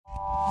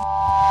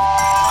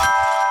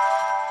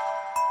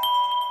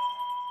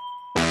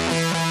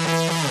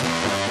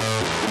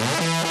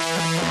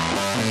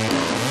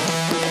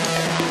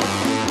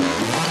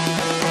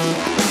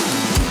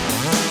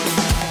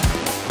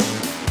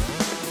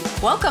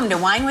Welcome to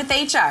Wine with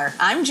HR.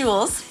 I'm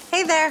Jules.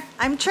 Hey there,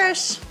 I'm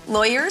Trish.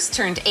 Lawyers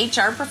turned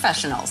HR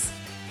professionals.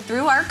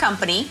 Through our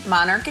company,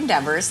 Monarch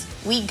Endeavors,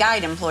 we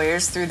guide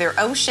employers through their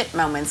oh shit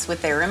moments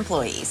with their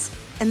employees.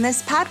 In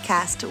this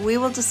podcast, we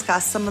will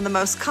discuss some of the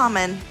most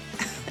common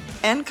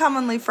and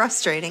commonly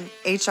frustrating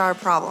HR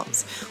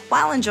problems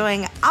while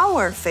enjoying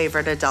our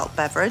favorite adult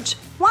beverage,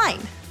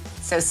 wine.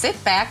 So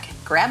sit back,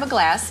 grab a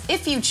glass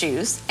if you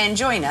choose, and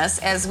join us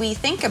as we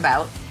think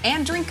about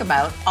and drink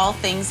about all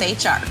things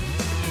HR.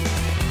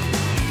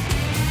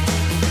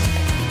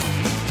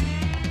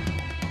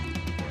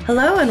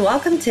 Hello and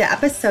welcome to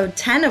episode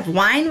 10 of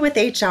Wine with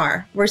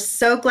HR. We're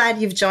so glad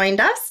you've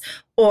joined us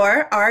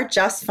or are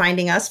just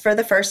finding us for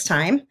the first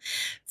time.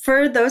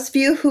 For those of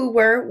you who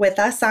were with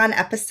us on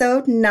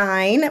episode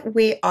 9,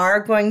 we are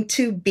going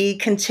to be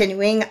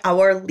continuing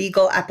our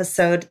legal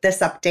episode, this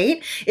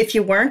update. If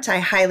you weren't, I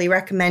highly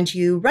recommend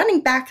you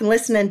running back and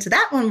listening to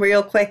that one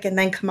real quick and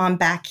then come on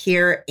back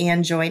here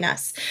and join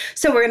us.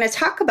 So we're going to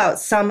talk about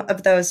some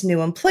of those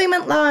new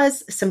employment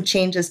laws, some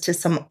changes to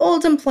some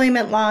old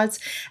employment laws,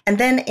 and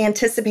then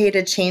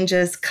anticipated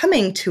changes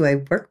coming to a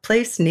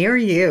workplace near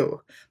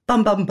you.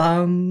 Bum, bum,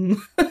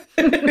 bum.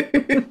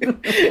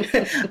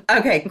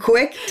 Okay,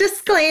 quick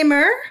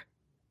disclaimer.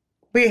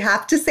 We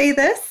have to say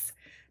this.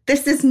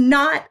 This is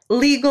not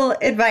legal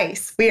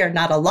advice. We are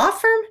not a law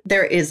firm.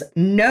 There is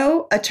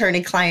no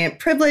attorney-client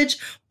privilege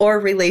or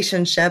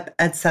relationship,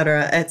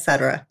 etc.,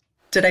 etc.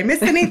 Did I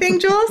miss anything,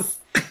 Jules?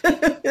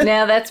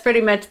 No, that's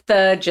pretty much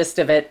the gist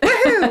of it.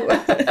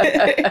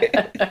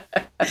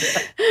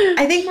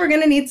 I think we're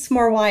going to need some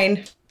more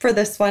wine for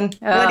this one.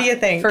 What do you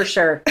think? For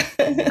sure.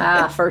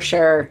 For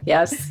sure.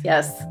 Yes,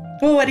 yes.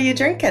 Well, what are you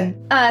drinking?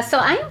 So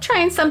I'm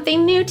trying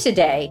something new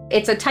today.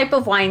 It's a type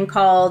of wine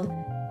called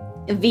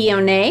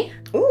Viognier.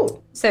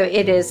 Ooh. So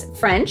it is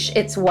French.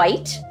 It's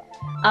white.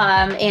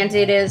 And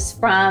it is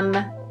from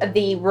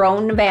the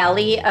Rhone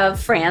Valley of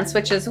France,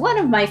 which is one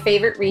of my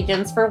favorite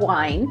regions for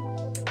wine.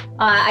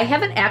 I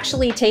haven't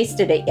actually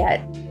tasted it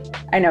yet.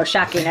 I know,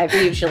 shocking. I've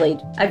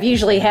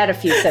usually had a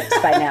few sips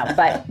by now,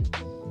 but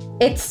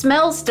it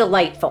smells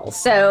delightful.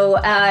 So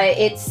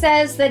it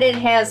says that it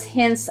has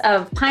hints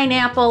of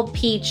pineapple,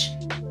 peach,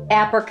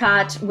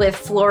 apricot with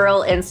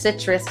floral and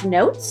citrus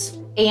notes.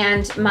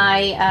 And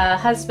my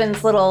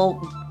husband's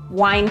little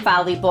wine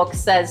folly book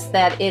says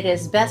that it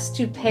is best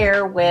to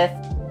pair with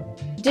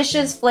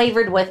dishes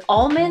flavored with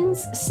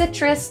almonds,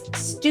 citrus,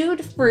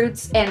 stewed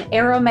fruits, and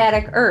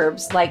aromatic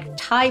herbs like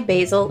Thai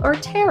basil or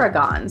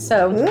tarragon.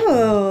 So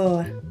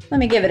ooh. Let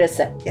me give it a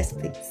sip. Yes,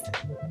 please.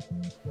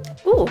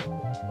 Ooh.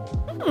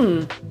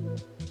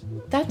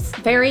 That's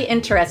very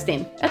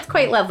interesting. That's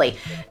quite lovely.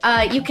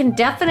 You can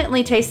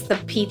definitely taste the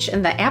peach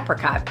and the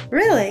apricot.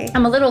 Really?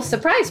 I'm a little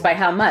surprised by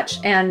how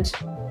much. And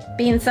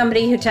being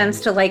somebody who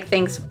tends to like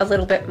things a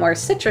little bit more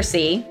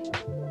citrusy,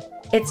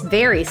 it's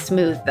very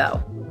smooth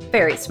though.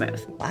 Very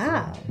smooth.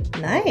 Wow.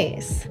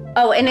 Nice.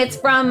 Oh, and it's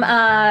from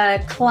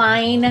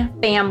Klein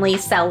Family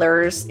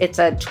Cellars. It's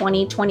a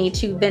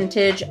 2022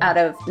 vintage out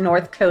of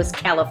North Coast,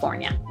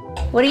 California.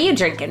 What are you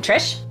drinking,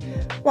 Trish?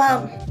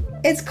 Well,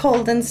 it's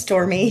cold and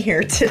stormy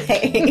here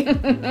today.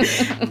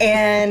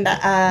 And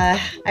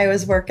I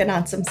was working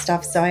on some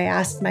stuff, so I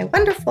asked my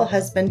wonderful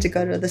husband to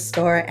go to the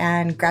store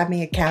and grab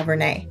me a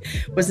Cabernet.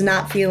 Was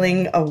not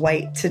feeling a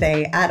white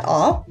today at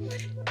all.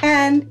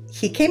 And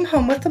he came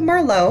home with a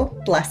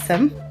Merlot, bless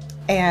him.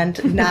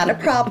 And not a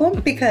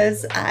problem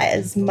because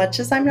as much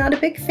as I'm not a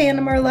big fan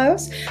of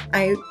Merlots,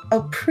 I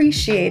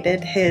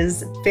appreciated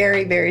his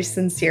very, very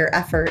sincere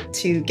effort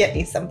to get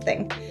me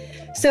something.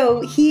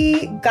 So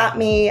he got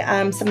me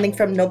something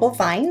from Noble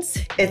Vines.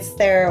 It's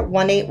their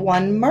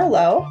 181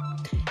 Merlot.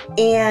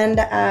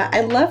 And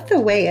I love the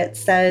way it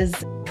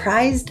says,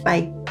 prized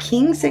by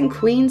kings and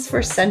queens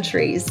for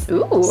centuries.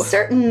 Ooh.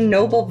 Certain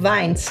Noble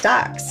Vine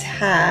stocks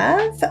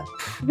have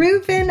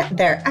proven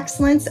their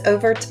excellence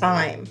over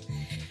time.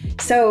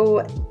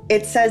 So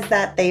it says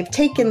that they've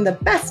taken the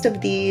best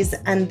of these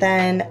and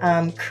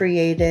then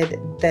created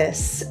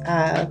this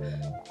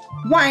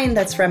wine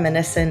that's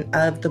reminiscent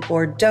of the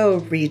Bordeaux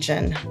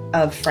region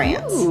of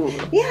France. Ooh.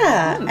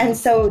 Yeah, and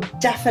so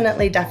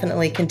definitely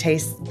can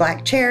taste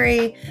black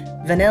cherry,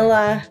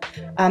 vanilla.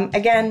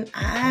 Again,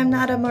 I'm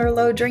not a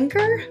Merlot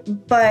drinker,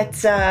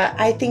 but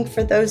I think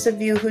for those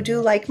of you who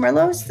do like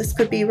Merlots, this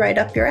could be right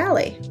up your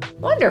alley.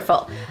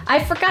 Wonderful.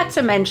 I forgot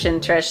to mention,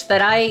 Trish,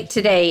 that I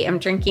today am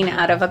drinking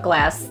out of a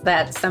glass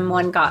that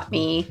someone got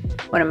me,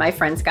 one of my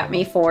friends got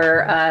me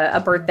for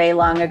a birthday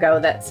long ago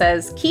that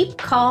says, keep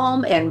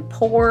calm and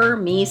pour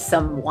me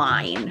some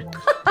wine.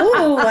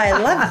 Ooh, I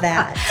love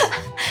that.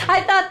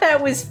 I thought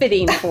that was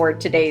fitting for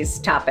today's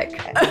topic.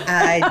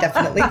 I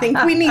definitely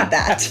think we need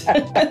that.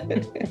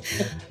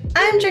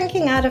 I'm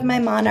drinking out of my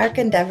Monarch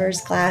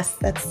Endeavors glass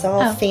that's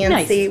all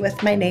fancy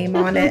with my name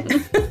on it.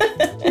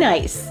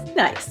 Nice.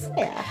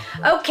 Yeah.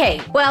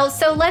 Okay, well,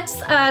 so let's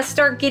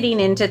start getting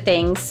into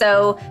things.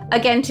 So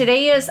again,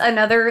 today is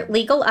another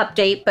legal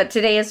update, but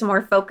today is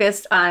more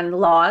focused on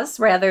laws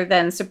rather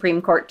than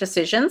Supreme Court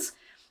decisions.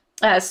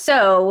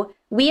 So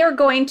we are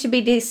going to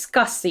be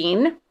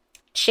discussing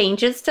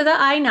changes to the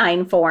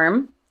I-9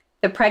 form,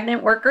 the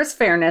Pregnant Workers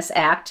Fairness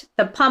Act,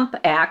 the PUMP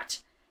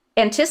Act,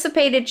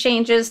 anticipated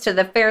changes to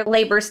the Fair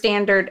Labor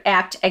Standard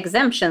Act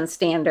exemption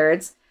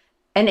standards,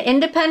 an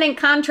independent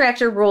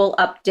contractor rule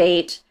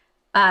update,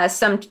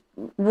 some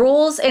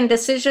rules and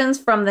decisions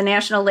from the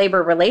National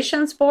Labor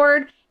Relations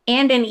Board,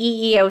 and an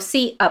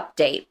EEOC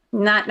update.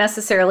 Not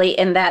necessarily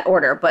in that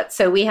order, but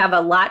so we have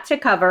a lot to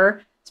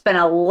cover. It's been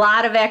a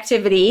lot of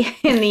activity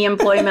in the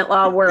employment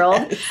law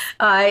world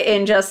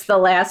in just the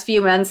last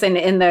few months and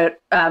in the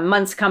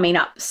months coming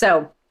up.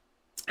 So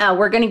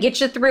we're going to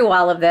get you through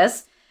all of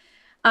this.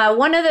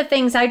 One of the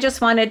things I just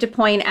wanted to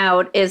point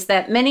out is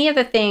that many of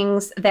the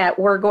things that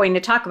we're going to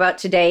talk about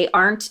today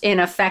aren't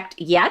in effect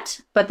yet,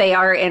 but they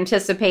are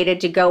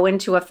anticipated to go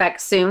into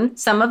effect soon.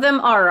 Some of them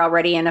are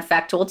already in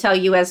effect. We'll tell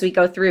you as we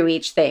go through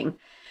each thing.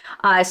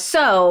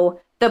 So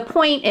the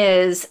point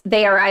is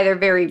they are either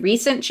very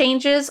recent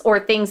changes or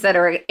things that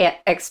are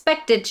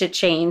expected to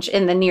change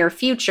in the near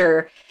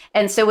future.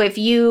 And so if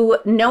you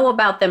know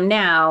about them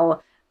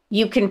now,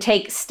 you can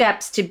take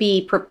steps to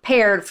be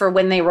prepared for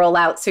when they roll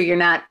out so you're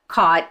not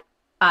caught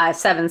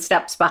 7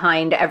 steps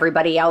behind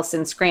everybody else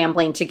and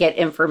scrambling to get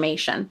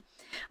information.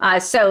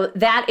 So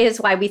that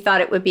is why we thought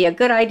it would be a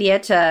good idea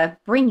to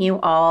bring you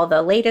all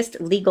the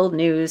latest legal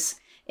news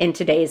in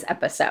today's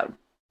episode.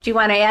 Do you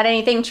want to add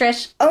anything,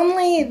 Trish?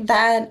 Only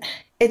that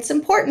it's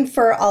important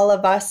for all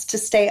of us to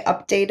stay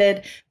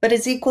updated, but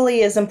it's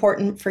equally as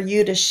important for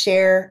you to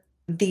share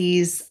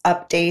these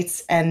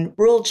updates and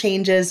rule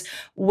changes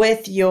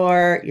with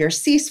your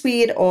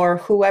C-suite or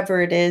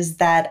whoever it is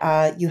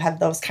that you have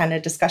those kind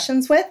of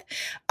discussions with,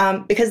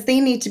 because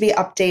they need to be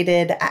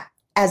updated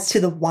as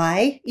to the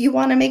why you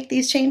want to make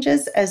these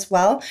changes as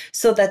well,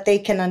 so that they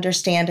can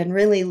understand and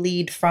really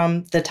lead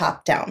from the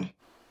top down.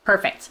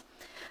 Perfect.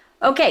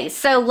 Okay,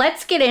 so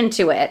let's get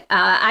into it.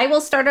 I will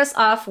start us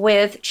off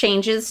with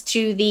changes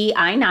to the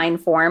I-9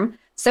 form.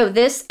 So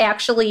this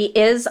actually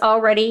is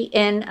already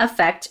in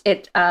effect.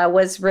 It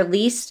was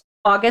released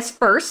August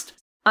 1st,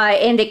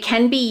 and it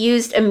can be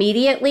used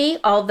immediately,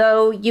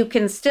 although you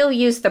can still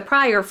use the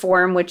prior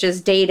form, which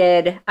is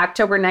dated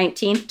October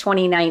 19th,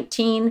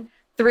 2019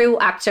 through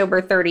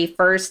October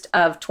 31st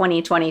of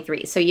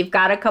 2023. So you've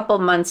got a couple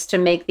months to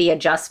make the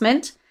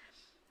adjustment.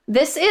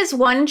 This is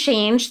one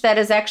change that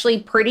is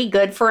actually pretty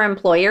good for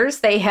employers.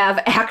 They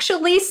have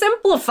actually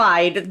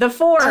simplified the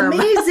form.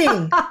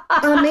 Amazing.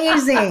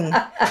 Amazing.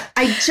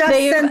 I just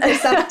sent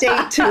this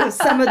update to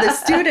some of the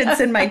students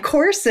in my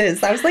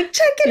courses. I was like,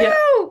 check it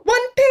out. 1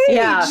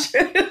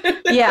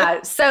 page.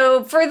 Yeah.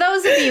 So for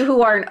those of you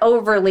who aren't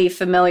overly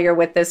familiar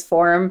with this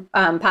form,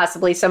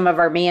 possibly some of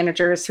our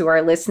managers who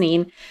are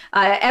listening,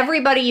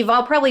 everybody, you've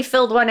all probably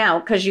filled one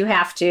out because you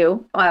have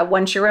to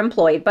once you're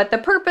employed. But the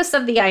purpose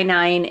of the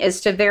I-9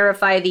 is to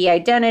verify the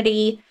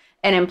identity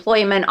and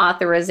employment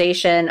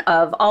authorization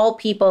of all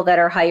people that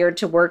are hired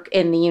to work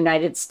in the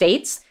United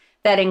States.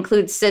 That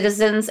includes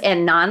citizens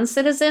and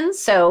non-citizens.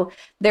 So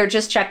they're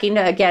just checking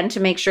to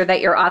make sure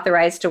that you're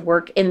authorized to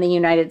work in the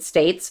United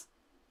States.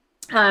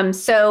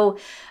 So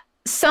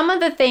some of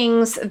the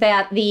things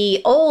that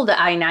the old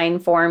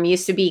I-9 form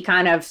used to be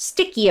kind of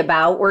sticky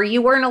about were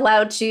you weren't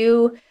allowed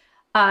to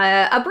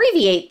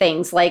abbreviate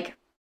things. Like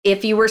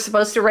if you were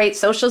supposed to write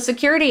Social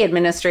Security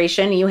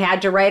Administration, you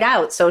had to write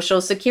out Social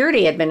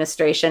Security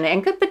Administration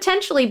and could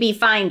potentially be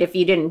fined if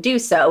you didn't do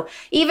so,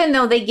 even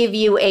though they give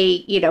you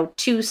a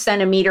 2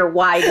 centimeter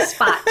wide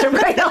spot to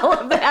write all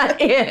of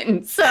that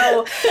in.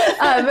 So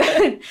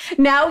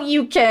now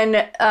you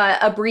can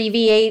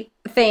abbreviate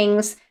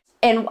things.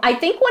 And I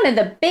think one of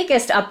the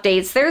biggest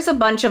updates, there's a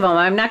bunch of them.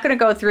 I'm not going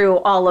to go through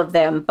all of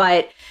them,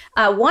 but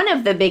one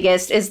of the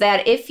biggest is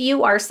that if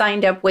you are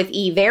signed up with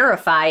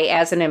E-Verify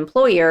as an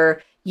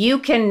employer, you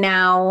can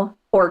now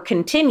or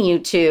continue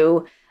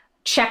to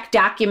check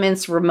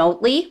documents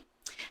remotely.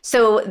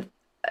 So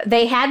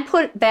they had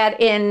put that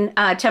in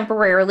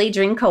temporarily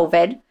during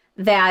COVID,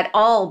 that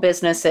all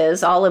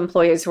businesses, all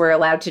employers were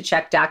allowed to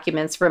check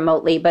documents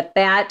remotely, but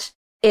that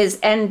is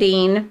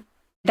ending.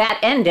 That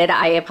ended,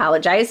 I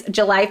apologize,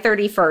 July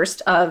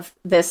 31st of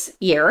this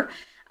year.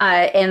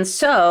 And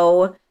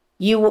so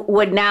you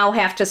would now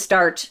have to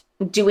start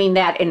doing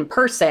that in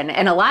person.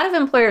 And a lot of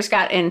employers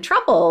got in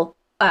trouble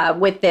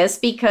with this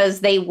because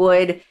they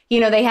would,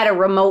 they had a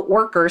remote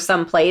worker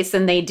someplace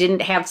and they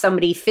didn't have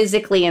somebody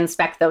physically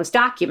inspect those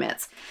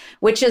documents,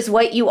 which is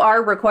what you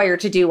are required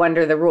to do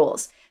under the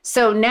rules.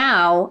 So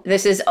now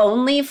this is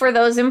only for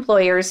those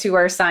employers who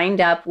are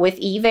signed up with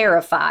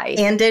E-Verify.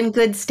 And in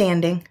good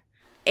standing.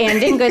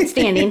 And in good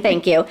standing,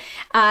 thank you.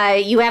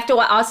 You have to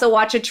also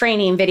watch a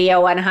training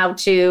video on how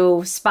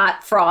to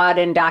spot fraud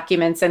in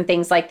documents and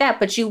things like that.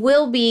 But you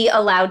will be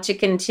allowed to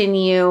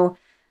continue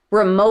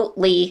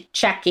remotely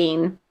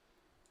checking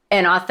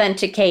and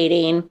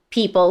authenticating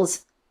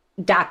people's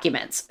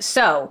documents.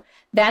 So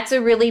that's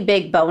a really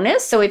big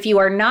bonus. So if you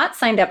are not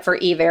signed up for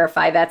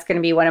E-Verify, that's going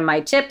to be one of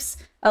my tips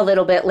a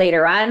little bit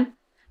later on.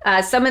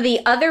 Some of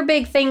the other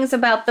big things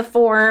about the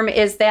form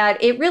is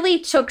that it really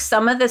took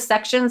some of the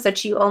sections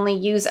that you only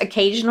use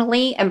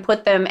occasionally and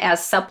put them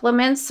as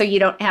supplements, so you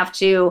don't have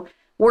to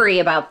worry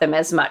about them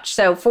as much.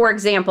 So, for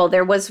example,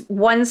 there was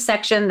one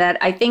section that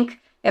I think,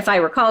 if I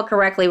recall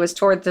correctly, was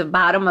toward the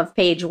bottom of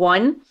page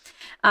 1.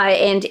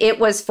 And it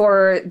was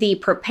for the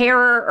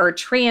preparer or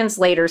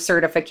translator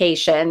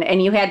certification.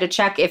 And you had to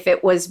check if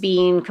it was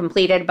being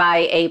completed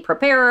by a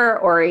preparer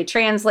or a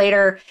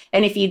translator.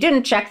 And if you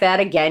didn't check that,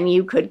 again,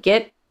 you could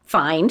get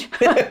fined.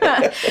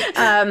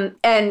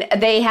 And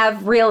they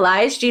have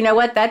realized, you know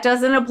what, that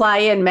doesn't apply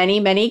in many,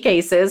 many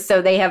cases.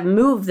 So they have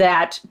moved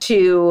that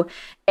to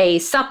a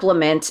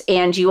supplement,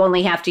 and you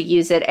only have to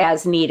use it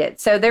as needed.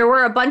 So there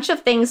were a bunch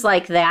of things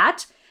like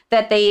that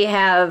they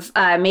have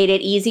made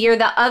it easier.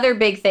 The other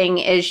big thing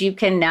is you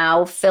can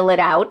now fill it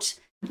out.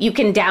 You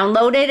can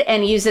download it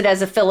and use it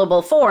as a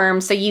fillable form,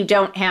 so you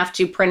don't have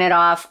to print it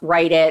off,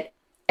 write it,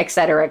 et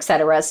cetera, et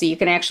cetera. So you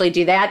can actually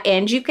do that,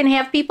 and you can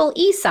have people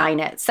e-sign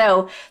it.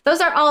 So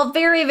those are all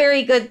very,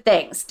 very good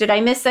things. Did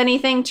I miss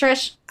anything,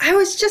 Trish? I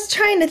was just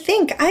trying to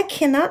think. I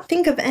cannot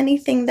think of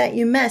anything that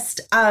you missed.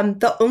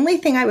 The only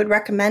thing I would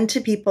recommend to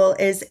people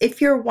is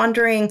if you're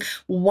wondering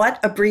what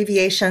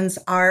abbreviations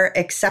are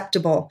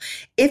acceptable,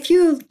 if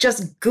you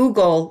just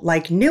Google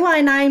like new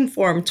I-9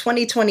 form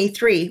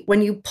 2023,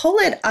 when you pull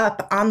it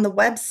up on the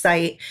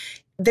website,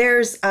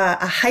 there's a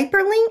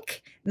hyperlink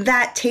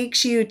that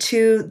takes you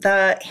to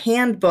the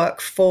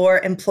handbook for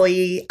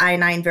employee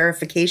I-9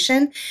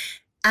 verification.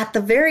 At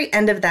the very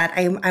end of that,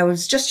 I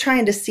was just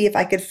trying to see if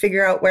I could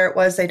figure out where it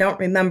was. I don't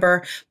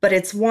remember, but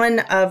it's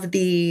one of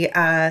the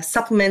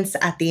supplements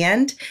at the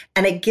end,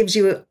 and it gives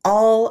you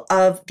all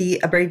of the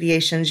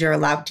abbreviations you're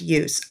allowed to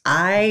use.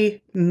 I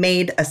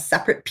made a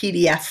separate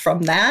PDF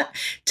from that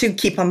to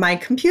keep on my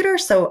computer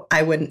so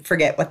I wouldn't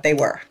forget what they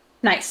were.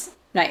 Nice.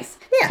 Yeah.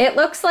 Yeah. It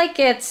looks like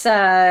it's,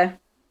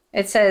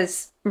 it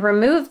says,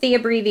 remove the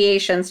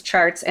abbreviations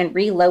charts and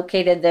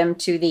relocated them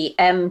to the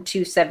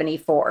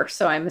M274.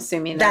 So I'm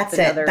assuming that's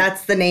another, it.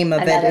 That's the name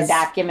of another it.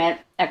 Document.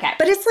 Okay.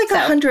 But it's like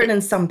 100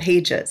 and some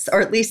pages,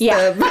 or at least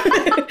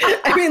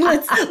I mean,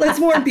 let's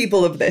warn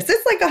people of this.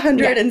 It's like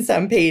 100 and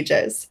some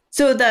pages.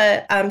 So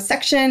the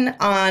section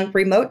on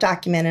remote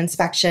document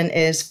inspection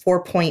is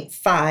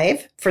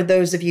 4.5 for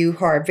those of you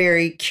who are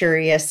very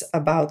curious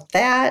about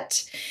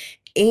that.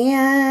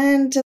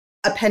 And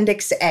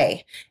Appendix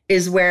A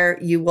is where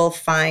you will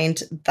find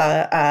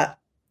the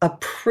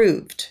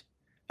approved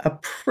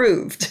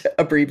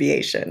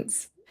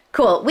abbreviations.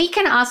 Cool. We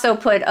can also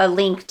put a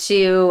link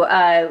to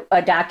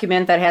a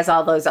document that has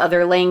all those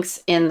other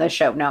links in the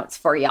show notes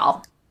for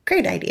y'all.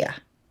 Great idea.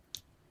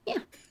 Yeah,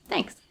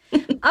 thanks.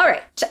 All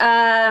right.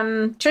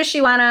 Trish,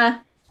 you want to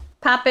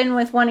pop in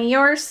with one of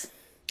yours?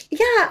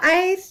 Yeah,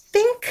 I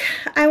think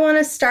I want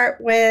to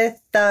start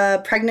with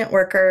the Pregnant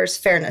Workers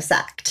Fairness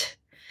Act.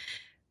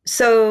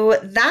 So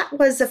that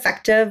was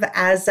effective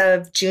as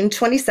of June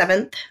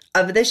 27th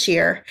of this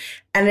year,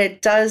 and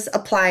it does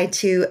apply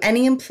to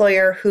any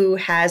employer who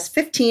has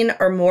 15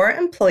 or more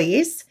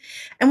employees.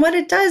 And what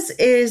it does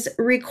is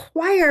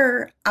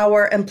require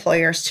our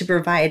employers to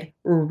provide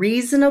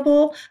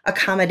reasonable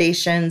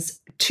accommodations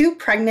to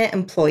pregnant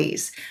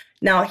employees.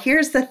 Now,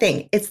 here's the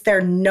thing. It's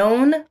their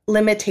known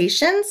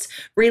limitations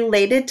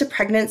related to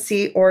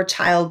pregnancy or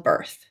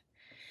childbirth.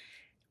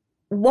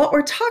 What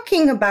we're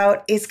talking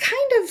about is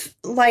kind of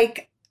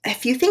like,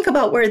 if you think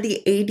about where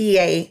the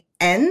ADA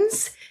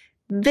ends,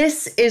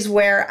 this is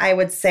where I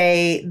would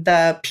say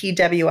the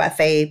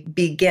PWFA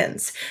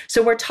begins.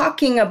 So we're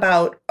talking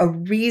about a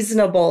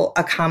reasonable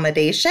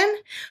accommodation,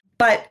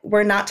 but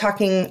we're not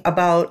talking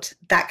about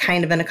that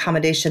kind of an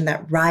accommodation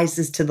that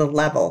rises to the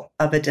level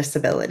of a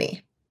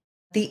disability.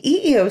 The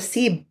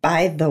EEOC,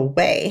 by the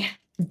way,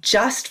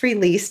 just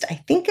released,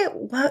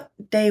 what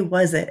day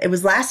was it? It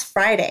was last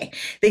Friday.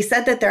 They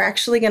said that they're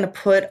actually going to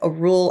put a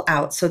rule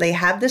out. So they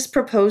have this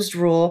proposed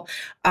rule,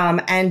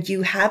 and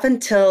you have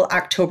until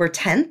October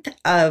 10th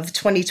of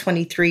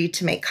 2023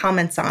 to make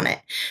comments on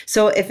it.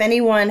 So if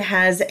anyone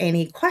has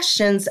any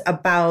questions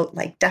about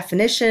like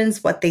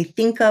definitions, what they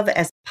think of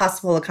as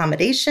possible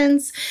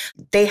accommodations,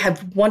 they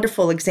have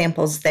wonderful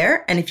examples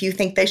there. And if you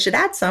think they should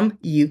add some,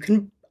 you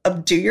can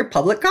do your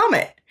public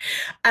comment.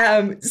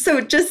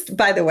 So just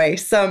by the way,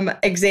 some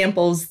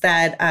examples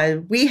that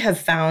we have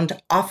found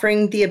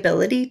offering the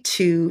ability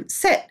to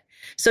sit.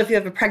 So if you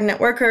have a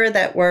pregnant worker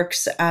that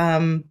works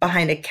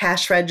behind a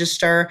cash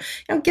register,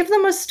 give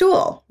them a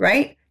stool,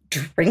 right?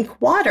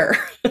 Drink water,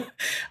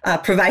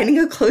 providing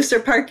a closer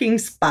parking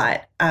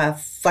spot,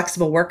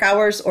 flexible work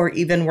hours, or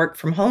even work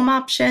from home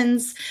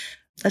options.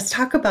 Let's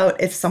talk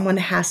about if someone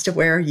has to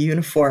wear a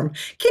uniform.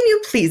 Can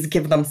you please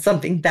give them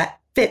something that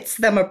fits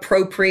them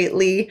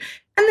appropriately?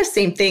 And the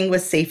same thing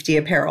with safety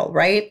apparel,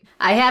 right?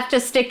 I have to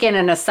stick in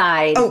an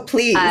aside. Oh,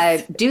 please.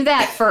 Do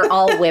that for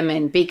all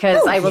women,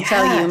 because I will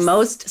tell you,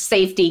 most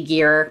safety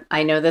gear,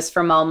 I know this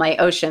from all my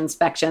OSHA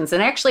inspections,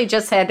 and actually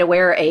just had to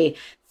wear a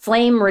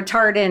flame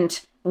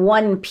retardant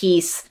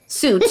one-piece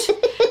suit.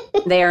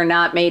 They are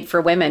not made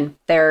for women.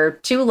 They're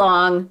too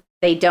long.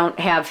 They don't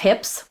have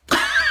hips.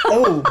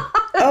 Oh,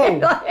 Oh,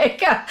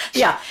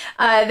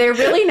 they're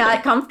really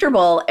not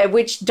comfortable,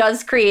 which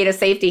does create a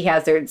safety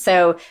hazard.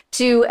 So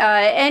to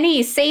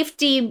any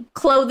safety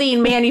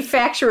clothing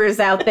manufacturers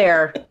out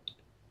there,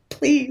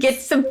 please get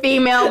some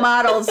female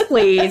models,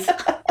 please.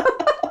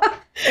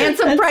 And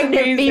some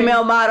pregnant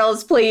female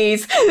models,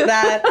 please.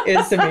 That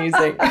is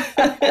amazing.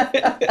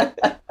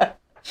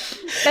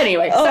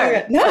 Anyway,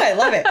 sorry. No, I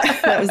love it.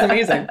 That was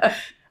amazing.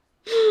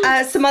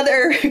 Some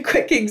other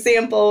quick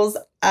examples: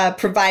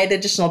 provide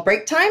additional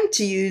break time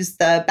to use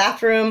the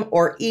bathroom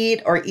or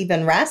eat or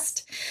even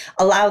rest.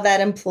 Allow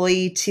that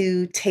employee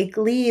to take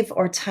leave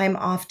or time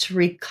off to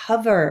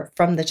recover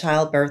from the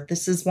childbirth.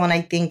 This is one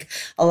I think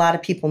a lot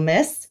of people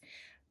miss.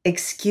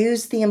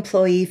 Excuse the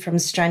employee from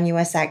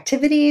strenuous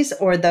activities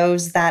or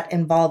those that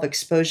involve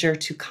exposure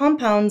to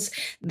compounds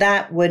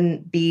that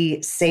wouldn't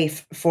be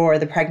safe for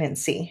the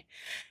pregnancy.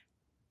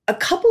 A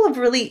couple of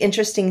really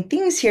interesting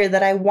things here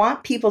that I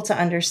want people to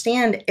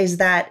understand is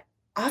that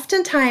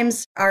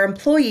oftentimes our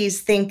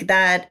employees think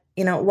that,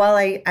 well,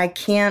 I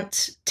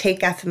can't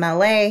take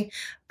FMLA,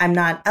 I'm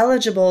not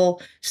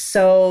eligible,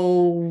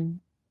 so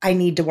I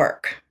need to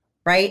work,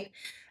 right?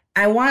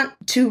 I want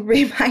to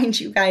remind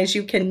you guys,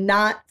 you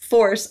cannot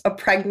force a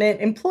pregnant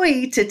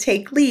employee to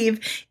take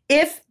leave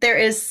if there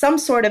is some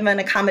sort of an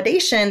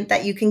accommodation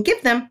that you can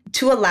give them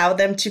to allow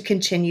them to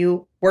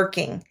continue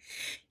working.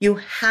 You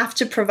have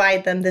to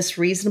provide them this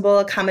reasonable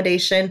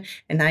accommodation.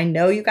 And I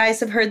know you guys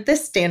have heard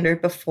this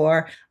standard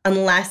before,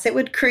 unless it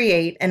would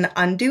create an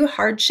undue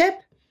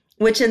hardship,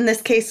 which in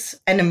this case,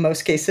 and in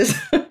most cases,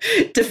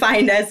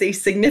 defined as a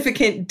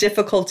significant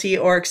difficulty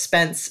or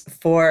expense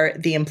for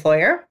the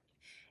employer.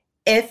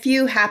 If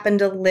you happen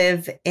to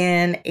live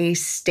in a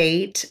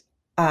state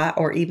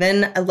or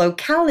even a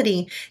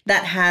locality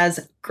that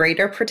has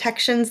greater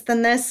protections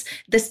than this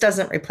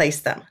doesn't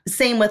replace them.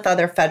 Same with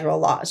other federal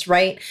laws,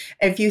 right?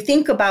 If you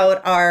think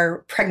about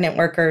our pregnant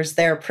workers,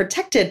 they're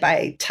protected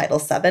by Title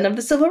VII of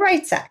the Civil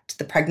Rights Act,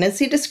 the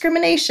Pregnancy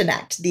Discrimination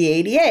Act, the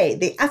ADA,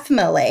 the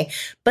FMLA,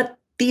 but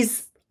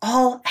these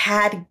all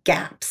had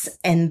gaps,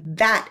 and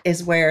that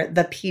is where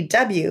the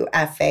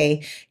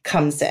PWFA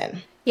comes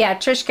in. Yeah,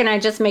 Trish, can I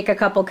just make a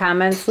couple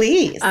comments?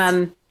 Please.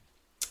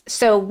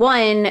 So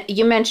one,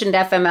 you mentioned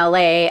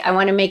FMLA. I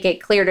want to make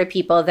it clear to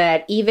people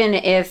that even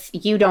if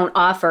you don't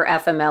offer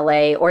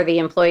FMLA or the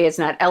employee is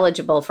not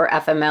eligible for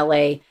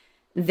FMLA,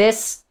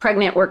 this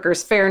Pregnant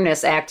Workers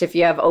Fairness Act, if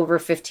you have over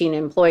 15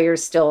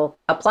 employers, still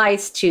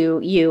applies to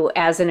you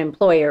as an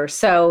employer.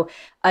 So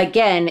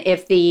again,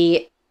 if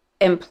the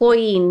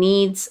employee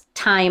needs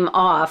time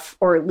off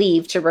or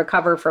leave to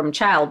recover from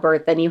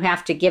childbirth, then you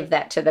have to give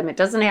that to them. It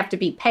doesn't have to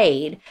be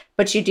paid,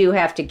 but you do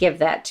have to give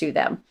that to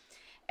them.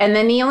 And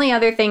then the only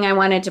other thing I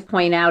wanted to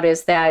point out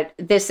is that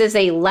this is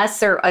a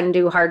lesser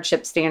undue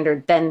hardship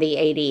standard than the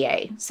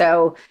ADA.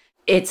 So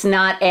it's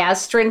not as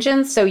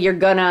stringent. So you're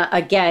going to,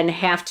 again,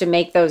 have to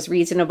make those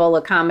reasonable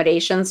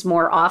accommodations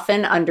more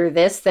often under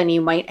this than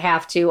you might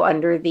have to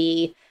under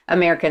the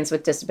Americans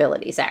with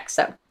Disabilities Act.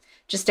 So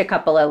just a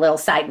couple of little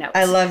side notes.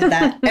 I love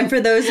that. And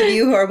for those of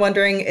you who are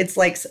wondering, it's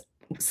like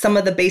some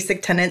of the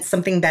basic tenets,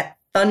 something that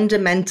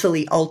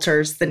fundamentally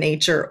alters the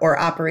nature or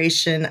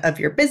operation of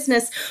your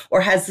business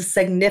or has a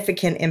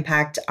significant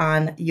impact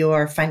on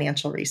your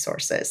financial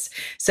resources.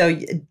 So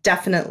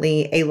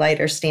definitely a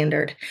lighter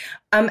standard.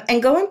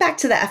 And going back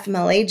to the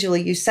FMLA,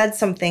 Julie, you said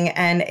something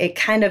and it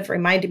kind of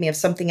reminded me of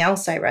something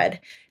else I read.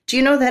 Do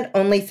you know that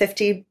only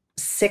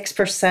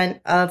 56%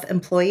 of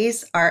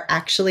employees are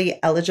actually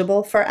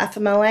eligible for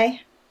FMLA?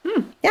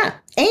 Yeah.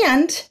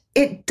 And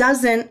it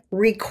doesn't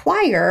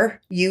require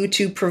you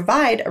to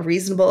provide a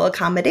reasonable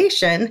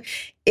accommodation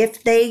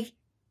if they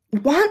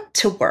want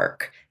to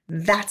work.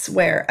 That's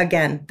where,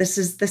 again, this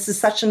is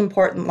such an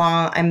important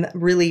law. I'm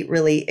really,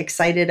 really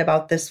excited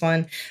about this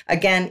one.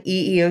 Again,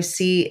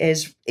 EEOC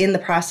is in the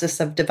process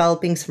of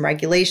developing some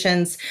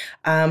regulations,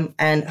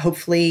 and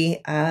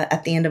hopefully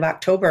at the end of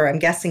October, I'm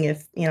guessing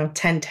if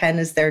 10/10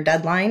 is their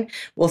deadline,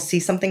 we'll see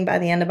something by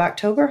the end of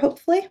October,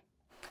 hopefully.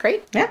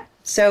 Great. Yeah.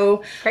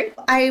 So great.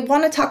 I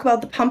want to talk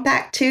about the Pump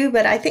Act too,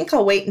 but I think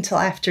I'll wait until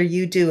after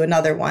you do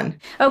another one.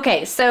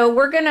 Okay, so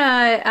we're going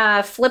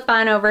to flip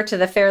on over to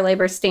the Fair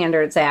Labor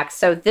Standards Act.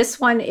 So this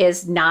one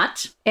is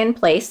not in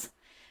place,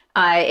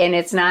 and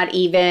it's not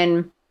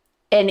even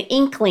an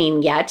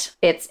inkling yet.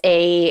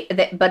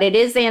 But it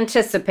is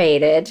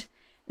anticipated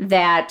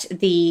that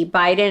the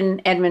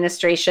Biden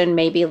administration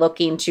may be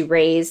looking to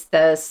raise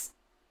the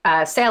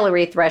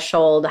salary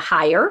threshold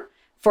higher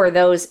for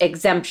those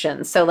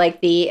exemptions. So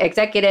like the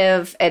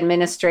executive,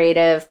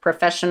 administrative,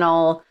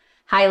 professional,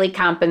 highly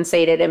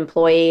compensated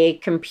employee,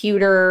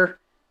 computer,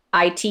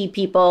 IT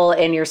people,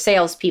 and your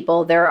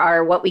salespeople, there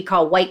are what we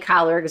call white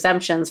collar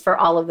exemptions for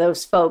all of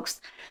those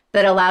folks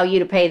that allow you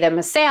to pay them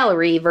a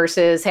salary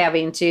versus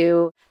having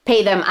to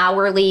pay them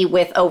hourly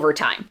with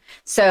overtime.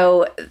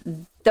 So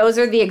those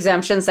are the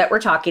exemptions that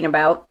we're talking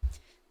about.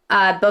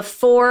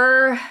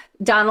 Before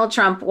Donald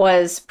Trump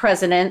was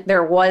president,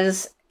 there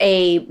was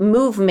a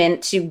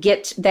movement to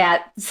get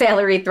that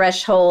salary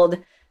threshold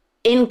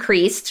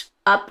increased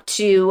up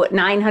to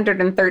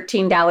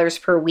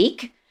 $913 per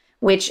week,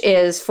 which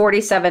is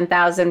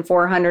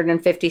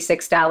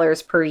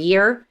 $47,456 per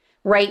year.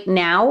 Right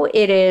now,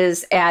 it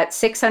is at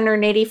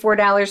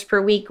 $684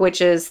 per week,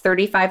 which is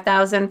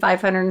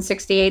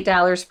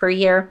 $35,568 per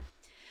year.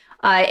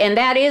 And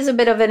that is a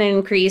bit of an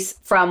increase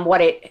from what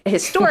it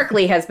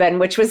historically has been,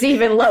 which was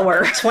even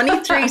lower.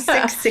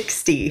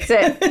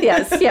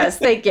 $23,660. Yes,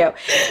 thank you.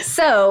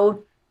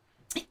 So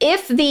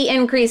if the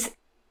increase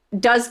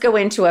does go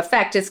into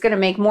effect, it's going to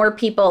make more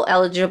people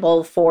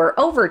eligible for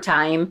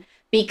overtime,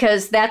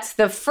 because that's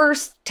the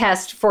first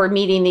test for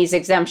meeting these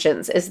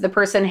exemptions, is the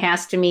person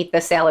has to meet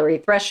the salary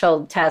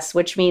threshold test,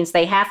 which means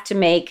they have to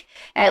make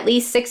at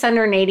least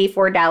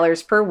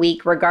 $684 per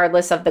week,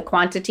 regardless of the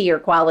quantity or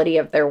quality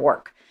of their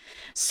work.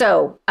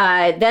 So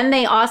then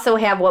they also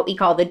have what we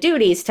call the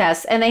duties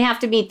test, and they have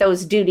to meet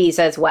those duties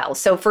as well.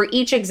 So for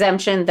each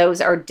exemption,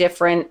 those are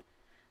different.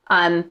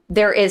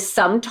 There is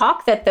some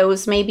talk that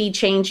those may be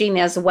changing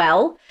as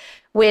well,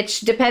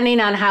 which, depending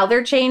on how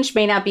they're changed,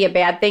 may not be a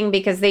bad thing,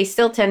 because they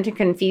still tend to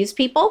confuse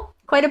people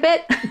quite a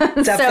bit.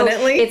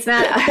 Definitely. So it's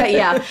not,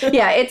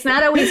 it's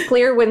not always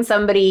clear when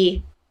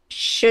somebody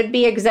should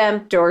be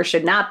exempt or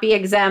should not be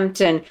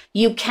exempt. And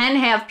you can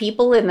have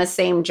people in the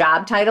same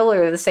job title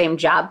or the same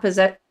job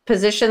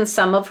position,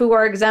 some of who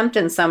are exempt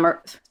and some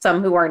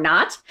who are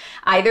not,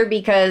 either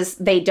because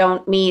they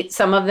don't meet,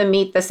 some of them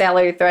meet the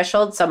salary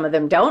threshold, some of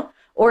them don't,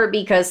 or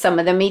because some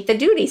of them meet the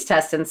duties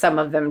test and some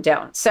of them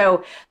don't.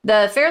 So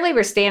the Fair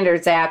Labor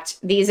Standards Act,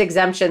 these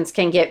exemptions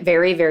can get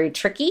very, very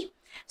tricky.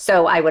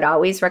 So I would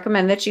always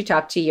recommend that you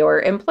talk to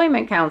your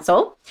employment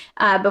counsel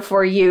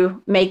before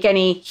you make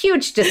any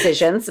huge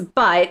decisions.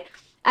 But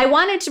I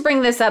wanted to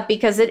bring this up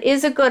because it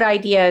is a good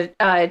idea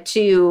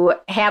to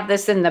have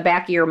this in the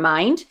back of your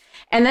mind.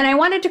 And then I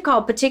wanted to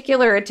call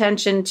particular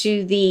attention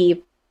to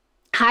the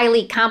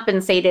highly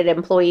compensated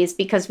employees,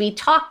 because we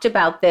talked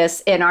about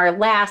this in our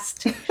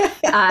last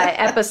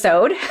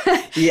episode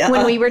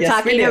when we were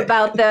talking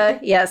about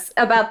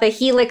the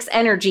Helix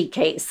Energy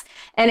case.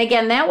 And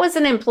again, that was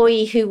an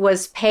employee who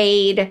was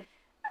paid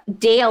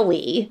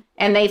daily,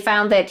 and they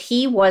found that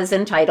he was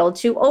entitled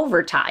to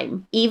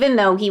overtime, even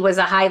though he was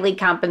a highly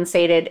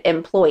compensated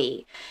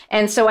employee.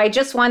 And so I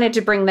just wanted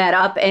to bring that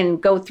up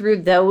and go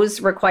through those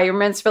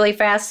requirements really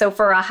fast. So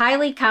for a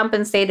highly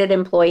compensated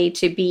employee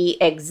to be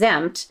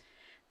exempt,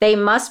 they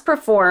must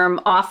perform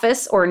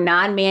office or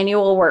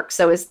non-manual work.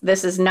 So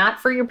this is not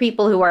for your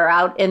people who are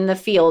out in the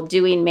field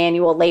doing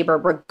manual labor,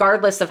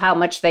 regardless of how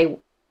much they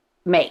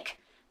make.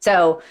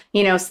 So,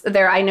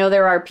 I know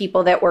there are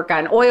people that work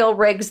on oil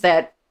rigs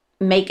that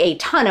make a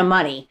ton of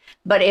money,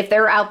 but if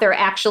they're out there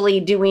actually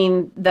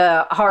doing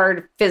the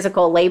hard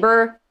physical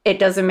labor, it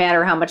doesn't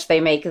matter how much they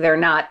make. They're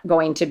not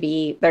going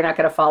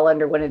to fall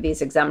under one of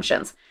these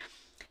exemptions.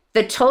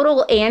 The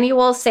total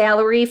annual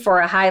salary for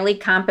a highly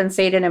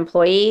compensated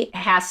employee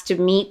has to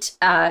meet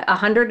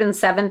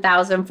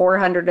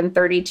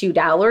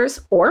 $107,432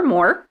 or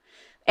more,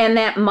 and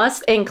that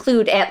must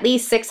include at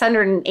least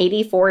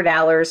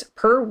 $684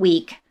 per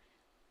week,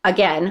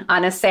 again,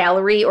 on a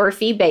salary or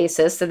fee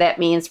basis. So that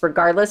means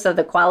regardless of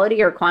the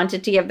quality or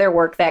quantity of their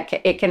work, that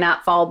it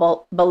cannot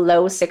fall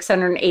below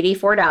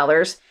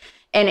 $684.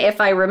 And if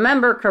I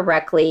remember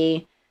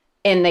correctly,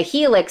 in the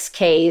Helix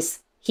case,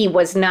 he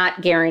was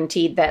not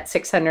guaranteed that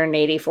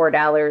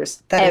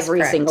 $684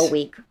 every single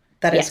week.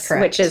 That is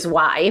correct. Which is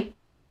why.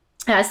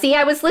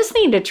 I was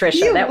listening to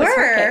Trisha. That was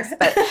her case,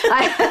 but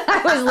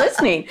I was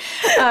listening.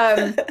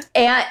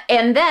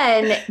 And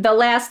then the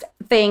last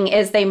thing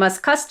is they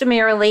must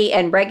customarily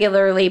and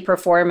regularly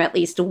perform at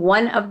least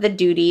one of the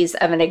duties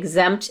of an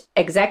exempt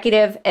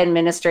executive,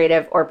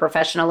 administrative, or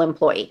professional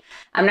employee.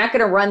 I'm not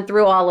going to run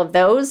through all of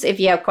those. If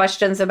you have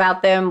questions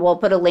about them, we'll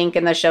put a link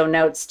in the show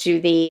notes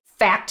to the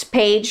fact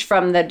page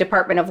from the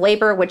Department of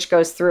Labor, which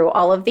goes through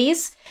all of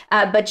these.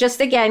 But just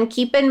again,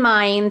 keep in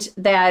mind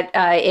that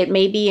it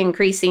may be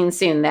increasing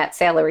soon, that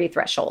salary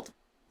threshold.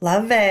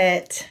 Love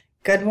it.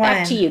 Good one.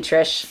 Back to you,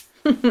 Trish.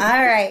 All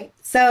right.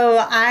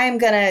 So I'm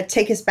going to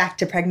take us back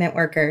to pregnant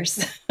workers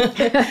or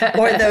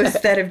those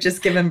that have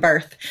just given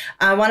birth.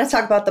 I want to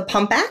talk about the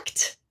Pump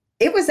Act.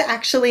 It was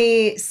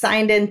actually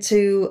signed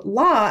into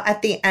law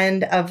at the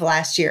end of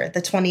last year,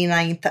 the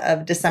 29th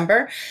of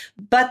December,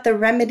 but the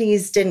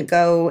remedies didn't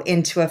go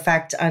into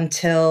effect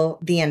until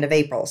the end of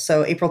April,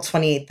 so April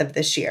 28th of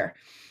this year.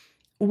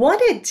 What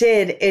it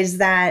did is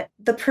that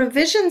the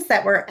provisions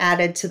that were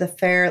added to the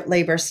Fair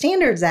Labor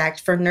Standards Act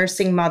for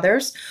nursing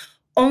mothers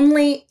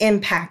only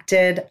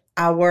impacted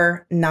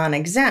our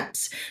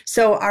non-exempts.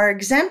 So our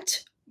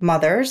exempt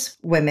mothers,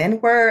 women,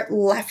 were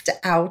left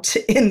out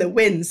in the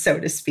wind, so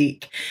to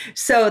speak.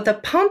 So the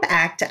Pump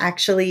Act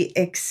actually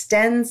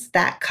extends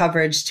that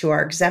coverage to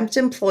our exempt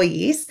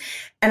employees.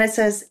 And it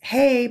says,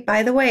 hey,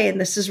 by the way, and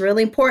this is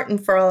really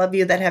important for all of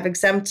you that have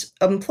exempt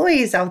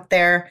employees out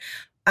there,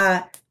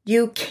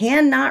 you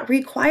cannot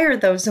require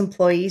those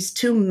employees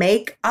to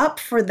make up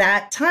for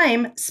that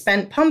time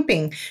spent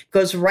pumping.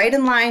 Goes right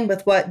in line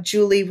with what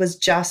Julie was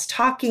just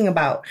talking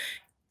about.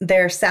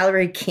 their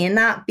salary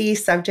cannot be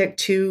subject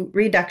to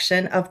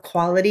reduction of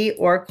quality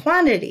or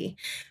quantity.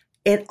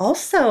 It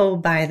also,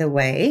 by the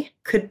way,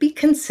 could be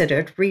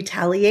considered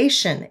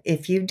retaliation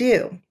if you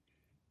do.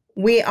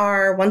 We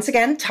are once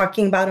again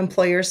talking about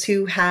employers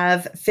who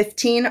have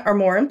 15 or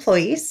more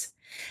employees,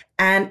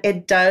 and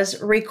it does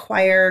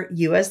require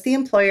you as the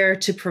employer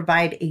to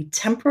provide a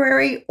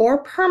temporary or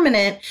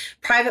permanent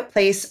private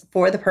place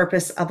for the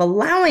purpose of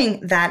allowing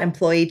that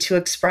employee to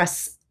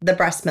express the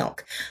breast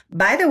milk.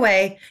 By the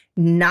way,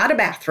 not a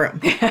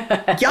bathroom.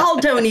 Y'all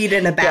don't eat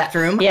in a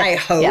bathroom, I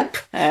hope.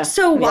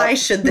 So why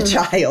should the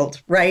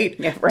child, right?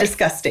 Yeah, right.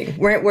 Disgusting.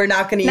 We're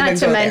not going to even go there. Not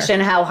to mention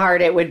how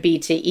hard it would be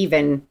to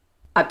even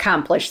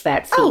accomplish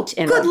that feat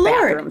in a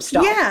bathroom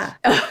stall. Yeah.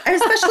 And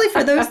especially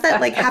for those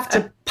that like have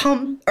to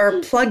pump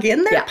or plug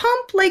in their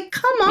pump. Like,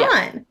 come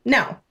on.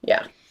 No.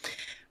 Yeah.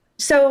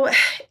 So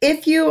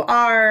if you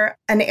are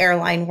an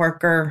airline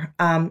worker,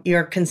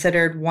 you're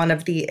considered one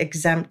of the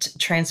exempt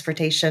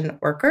transportation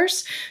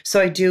workers.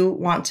 So I do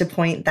want to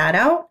point that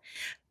out.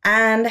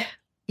 And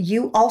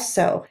you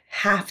also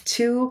have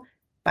to,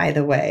 by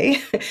the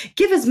way,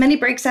 give as many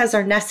breaks as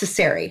are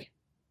necessary.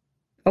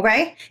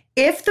 Okay?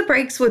 If the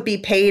breaks would be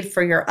paid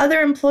for your other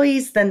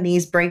employees, then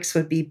these breaks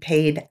would be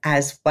paid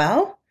as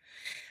well.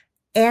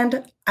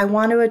 And I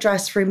want to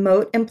address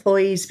remote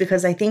employees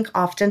because I think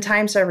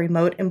oftentimes our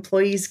remote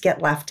employees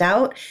get left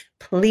out.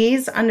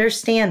 Please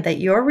understand that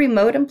your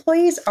remote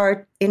employees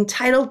are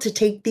entitled to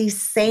take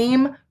these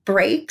same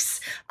breaks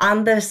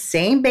on the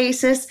same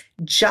basis,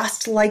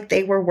 just like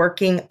they were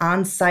working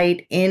on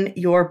site in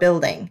your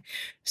building.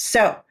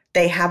 So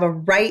they have a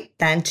right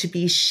then to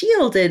be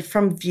shielded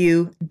from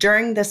view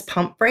during this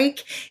pump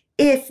break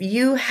if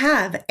you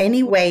have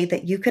any way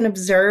that you can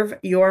observe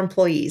your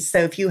employees. So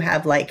if you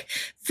have like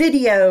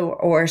video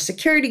or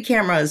security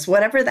cameras,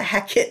 whatever the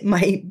heck it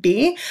might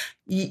be,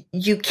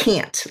 you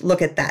can't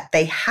look at that.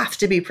 They have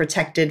to be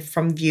protected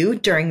from view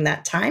during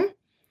that time.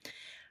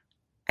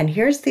 And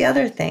here's the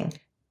other thing.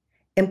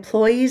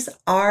 Employees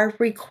are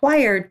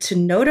required to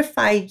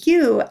notify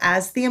you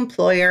as the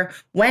employer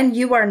when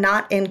you are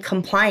not in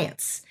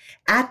compliance.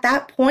 At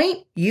that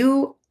point,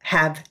 you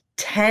have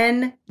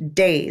 10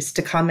 days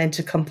to come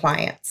into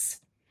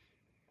compliance.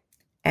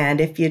 And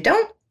if you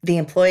don't, the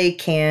employee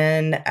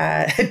can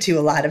do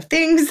a lot of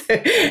things.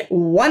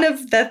 One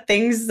of the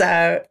things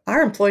our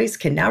employees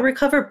can now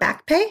recover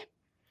back pay.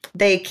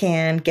 They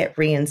can get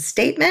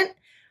reinstatement,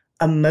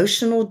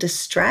 emotional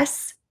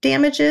distress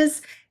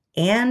damages,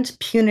 and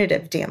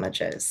punitive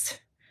damages.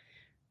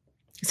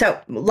 So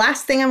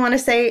last thing I want to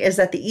say is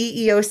that the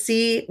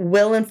EEOC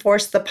will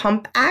enforce the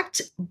Pump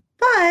Act,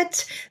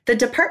 but the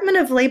Department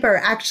of Labor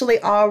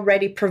actually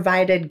already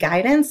provided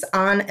guidance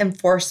on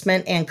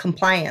enforcement and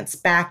compliance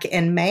back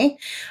in May.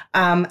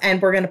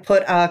 And we're going to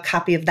put a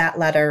copy of that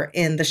letter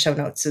in the show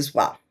notes as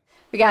well.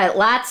 We got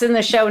lots in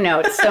the show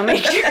notes, so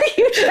make sure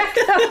you check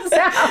those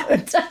out.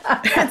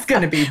 It's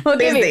going to be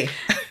busy.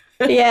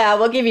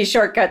 We'll give you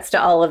shortcuts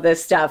to all of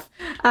this stuff.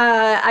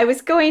 I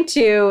was going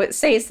to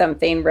say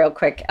something real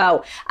quick.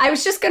 I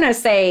was just going to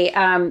say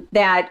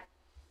that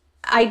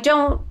I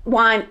don't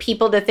want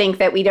people to think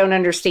that we don't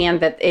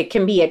understand that it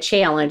can be a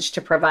challenge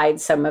to provide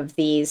some of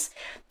these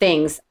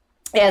things.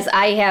 As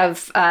I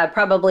have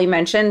probably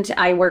mentioned,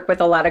 I work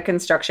with a lot of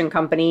construction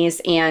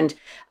companies and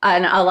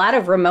on a lot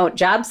of remote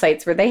job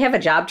sites where they have a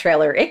job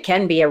trailer. It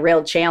can be a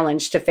real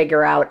challenge to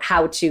figure out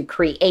how to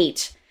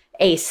create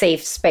a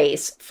safe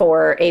space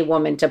for a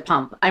woman to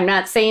pump. I'm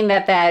not saying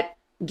that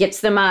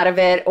gets them out of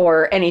it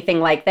or anything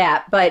like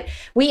that, but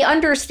we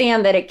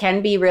understand that it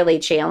can be really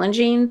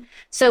challenging.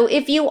 So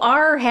if you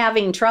are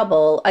having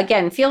trouble,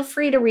 again, feel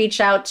free to reach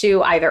out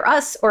to either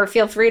us or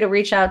feel free to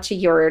reach out to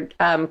your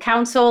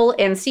counsel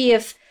and see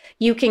if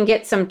you can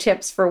get some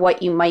tips for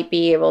what you might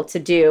be able to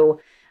do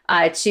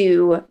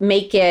to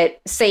make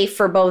it safe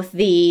for both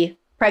the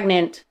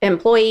pregnant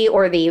employee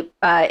or the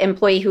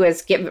employee who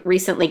has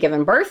recently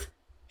given birth.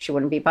 She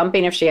wouldn't be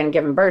pumping if she hadn't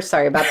given birth.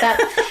 Sorry about that.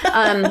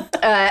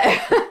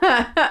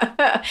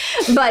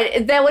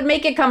 But that would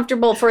make it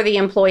comfortable for the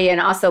employee and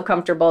also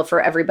comfortable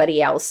for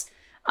everybody else.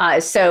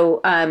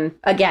 So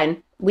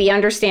again, we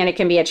understand it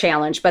can be a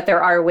challenge, but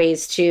there are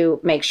ways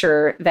to make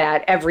sure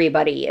that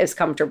everybody is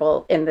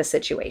comfortable in the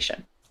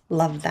situation.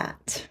 Love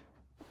that.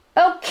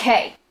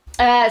 Okay.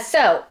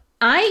 So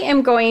I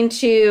am going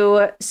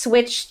to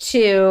switch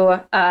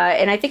to,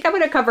 and I think I'm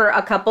going to cover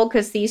a couple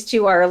because these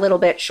two are a little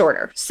bit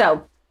shorter.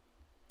 So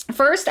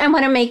first, I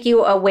want to make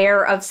you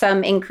aware of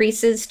some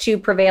increases to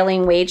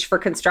prevailing wage for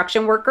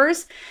construction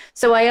workers.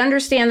 So I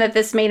understand that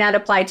this may not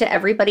apply to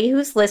everybody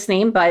who's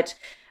listening, but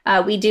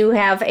we do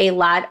have a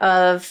lot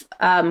of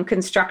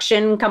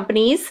construction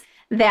companies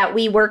that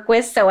we work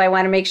with. So I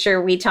want to make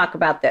sure we talk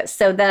about this.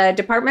 So the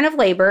Department of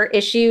Labor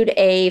issued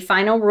a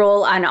final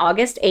rule on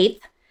August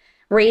 8th,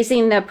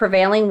 raising the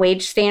prevailing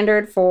wage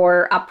standard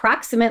for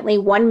approximately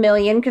 1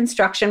 million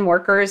construction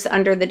workers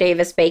under the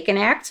Davis-Bacon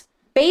Act.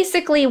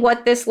 Basically,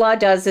 what this law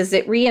does is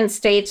it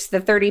reinstates the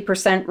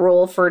 30%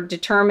 rule for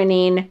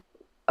determining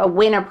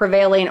when a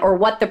prevailing or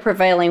what the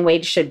prevailing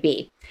wage should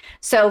be.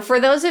 So for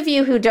those of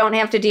you who don't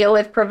have to deal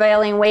with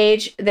prevailing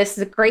wage, this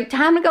is a great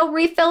time to go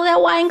refill that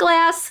wine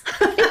glass.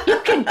 You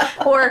can,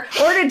 or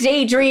to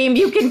daydream,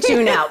 you can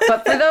tune out.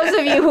 But for those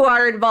of you who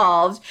are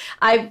involved,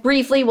 I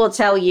briefly will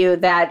tell you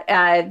that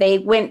they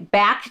went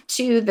back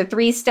to the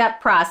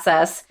 3-step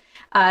process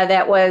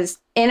that was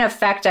in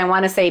effect, I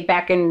want to say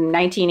back in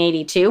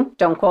 1982.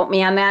 Don't quote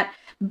me on that.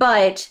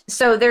 But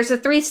so there's a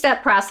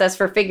 3-step process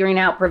for figuring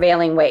out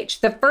prevailing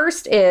wage. The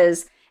first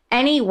is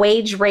any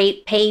wage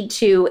rate paid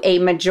to a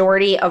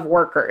majority of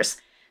workers.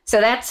 So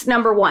that's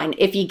number one.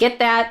 If you get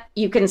that,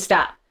 you can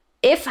stop.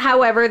 If,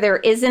 however, there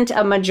isn't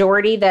a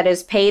majority that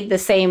is paid the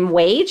same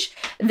wage,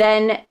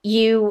 then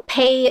you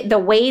pay the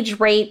wage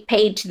rate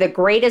paid to the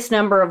greatest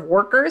number of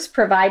workers,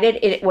 provided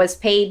it was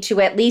paid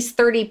to at least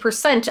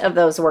 30% of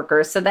those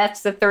workers. So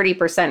that's the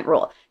 30%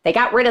 rule. They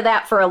got rid of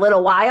that for a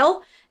little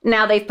while.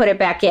 Now they've put it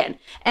back in.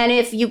 And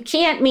if you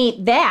can't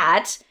meet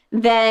that,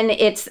 then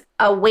it's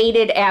a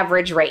weighted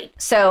average rate.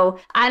 So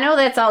I know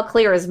that's all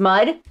clear as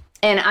mud,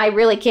 and I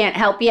really can't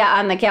help you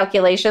on the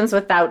calculations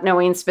without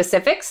knowing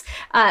specifics.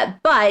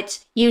 But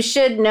you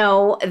should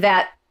know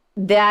that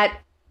that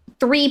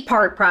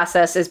 3-part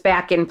process is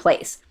back in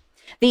place.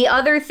 The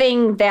other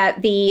thing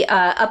that the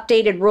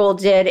updated rule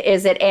did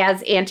is it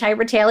adds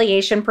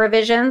anti-retaliation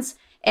provisions,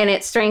 and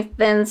it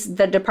strengthens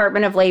the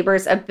Department of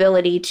Labor's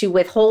ability to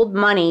withhold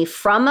money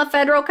from a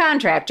federal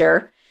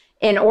contractor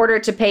in order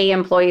to pay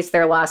employees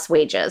their lost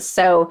wages.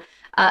 So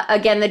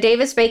again, the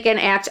Davis-Bacon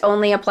Act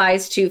only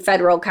applies to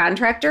federal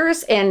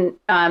contractors, and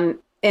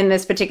in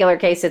this particular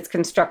case, it's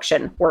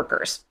construction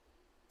workers.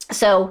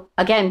 So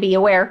again, be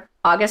aware,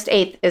 August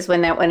 8th is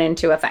when that went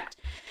into effect.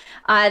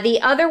 The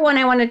other one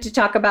I wanted to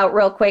talk about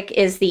real quick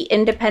is the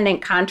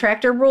independent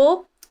contractor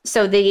rule.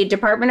 So the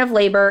Department of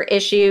Labor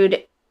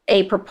issued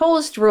a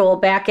proposed rule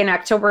back in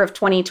October of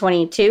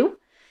 2022.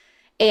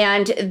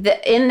 And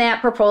in that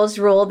proposed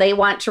rule, they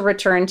want to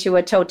return to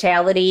a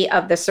totality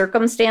of the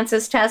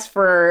circumstances test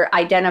for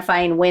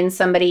identifying when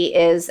somebody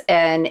is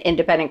an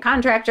independent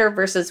contractor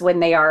versus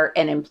when they are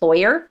an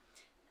employer.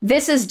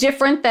 This is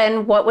different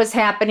than what was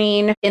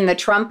happening in the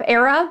Trump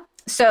era.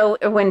 So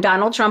when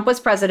Donald Trump was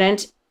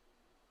president,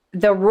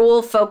 the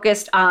rule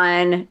focused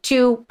on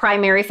 2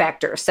 primary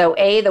factors. So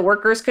A, the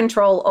worker's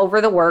control over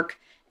the work,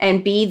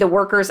 and B, the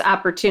worker's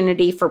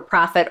opportunity for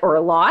profit or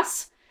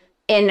loss.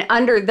 And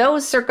under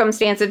those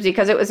circumstances,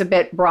 because it was a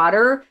bit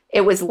broader,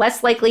 it was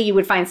less likely you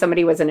would find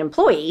somebody was an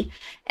employee,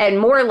 and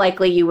more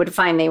likely you would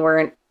find they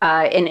were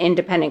an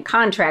independent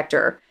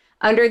contractor.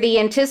 Under the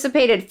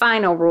anticipated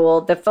final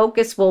rule, the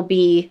focus will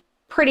be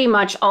pretty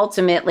much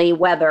ultimately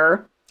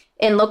whether,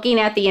 in looking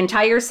at the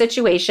entire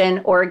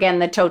situation, or again,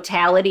 the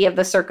totality of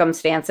the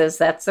circumstances,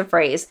 that's the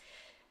phrase,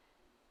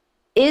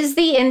 is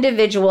the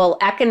individual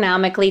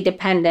economically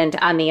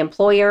dependent on the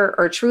employer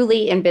or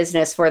truly in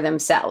business for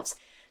themselves?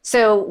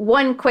 So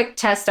one quick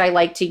test I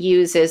like to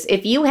use is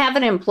if you have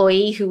an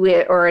employee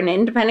or an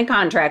independent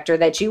contractor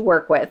that you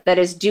work with that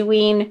is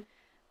doing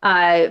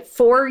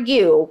for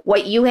you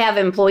what you have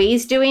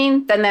employees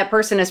doing, then that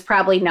person is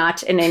probably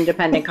not an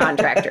independent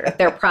contractor.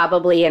 They're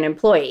probably an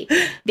employee.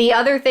 The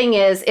other thing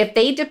is if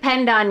they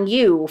depend on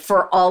you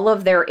for all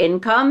of their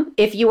income,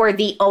 if you are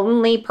the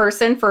only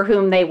person for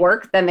whom they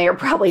work, then they are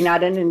probably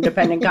not an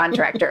independent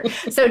contractor.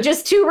 So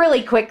just 2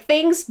 really quick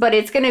things, but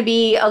it's going to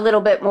be a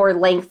little bit more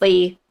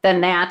lengthy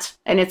than that.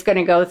 And it's going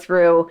to go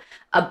through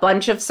a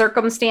bunch of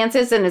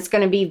circumstances, and it's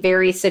going to be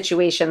very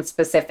situation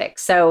specific.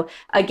 So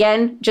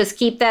again, just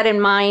keep that in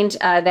mind.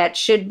 That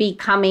should be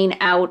coming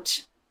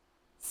out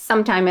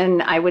sometime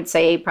in, I would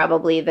say,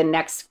 probably the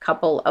next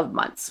couple of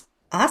months.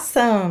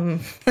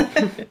 Awesome.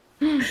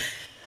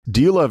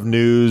 Do you love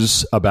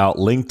news about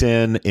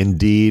LinkedIn,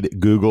 Indeed,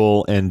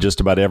 Google, and just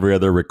about every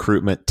other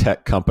recruitment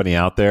tech company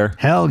out there?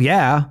 Hell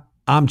yeah.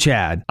 I'm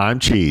Chad. I'm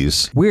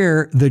Cheese.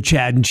 We're the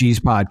Chad and Cheese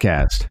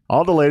Podcast.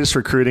 All the latest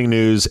recruiting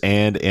news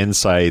and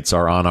insights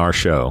are on our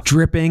show.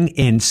 Dripping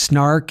in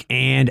snark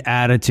and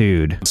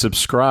attitude.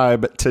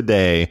 Subscribe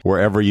today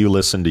wherever you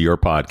listen to your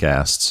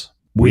podcasts.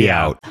 We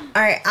out.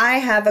 All right. I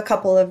have a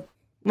couple of,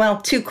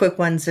 2 quick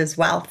ones as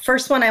well.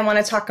 First one I want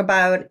to talk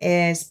about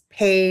is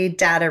pay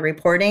data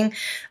reporting.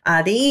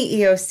 The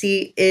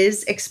EEOC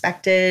is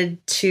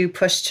expected to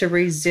push to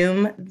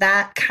resume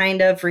that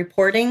kind of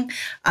reporting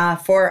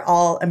for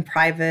all and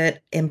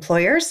private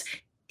employers.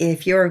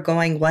 If you're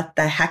going, what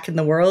the heck in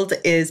the world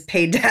is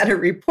paid data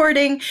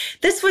reporting?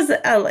 This was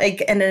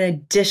an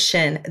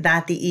addition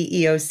that the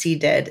EEOC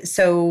did.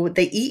 So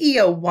the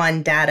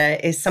EEO1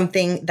 data is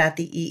something that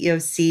the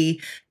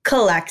EEOC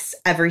collects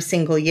every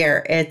single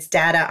year. It's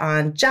data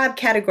on job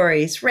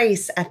categories,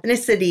 race,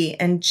 ethnicity,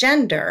 and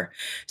gender.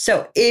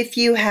 So if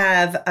you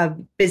have a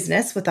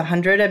business with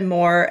 100 and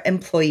more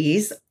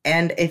employees,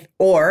 and if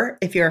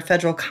you're a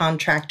federal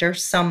contractor,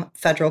 some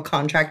federal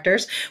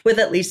contractors with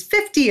at least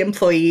 50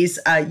 employees,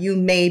 you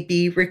may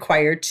be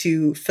required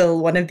to fill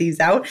one of these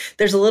out.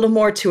 There's a little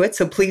more to it,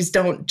 so please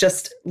don't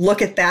just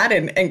look at that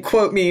and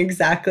quote me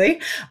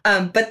exactly.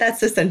 But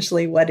that's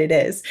essentially what it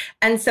is.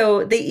 And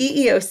so the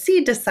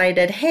EEOC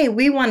decided, hey,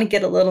 we want to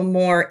get a little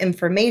more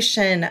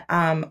information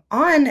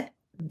on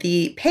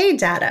the pay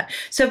data.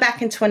 So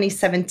back in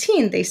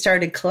 2017, they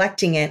started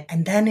collecting it.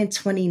 And then in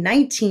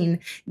 2019,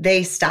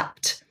 they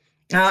stopped.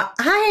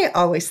 I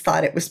always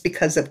thought it was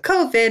because of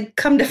COVID.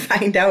 Come to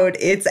find out,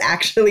 it's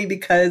actually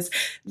because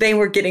they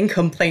were getting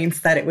complaints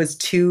that it was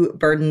too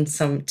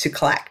burdensome to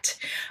collect.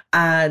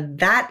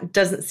 That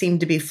doesn't seem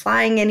to be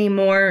flying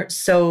anymore.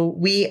 So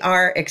we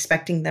are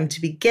expecting them to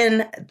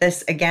begin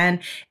this again.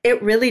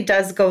 It really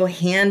does go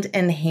hand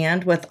in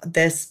hand with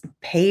this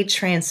pay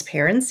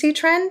transparency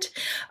trend,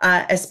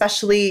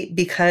 especially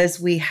because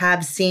we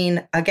have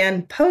seen,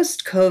 again,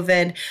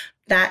 post-COVID,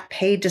 that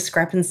pay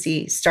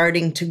discrepancy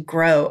starting to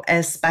grow,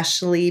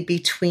 especially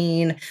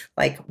between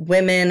like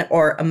women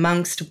or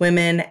amongst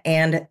women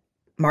and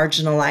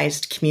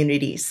marginalized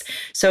communities.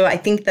 So I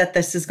think that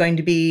this is going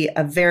to be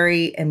a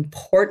very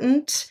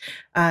important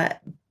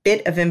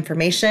bit of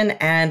information.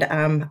 And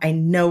I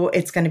know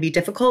it's going to be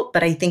difficult,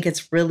 but I think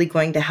it's really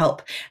going to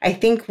help. I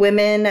think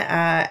women,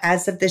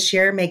 as of this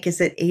year, make, is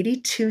it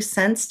 82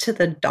 cents to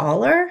the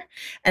dollar?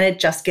 And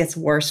it just gets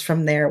worse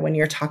from there when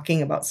you're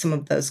talking about some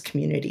of those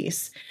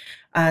communities.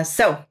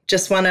 So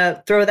just want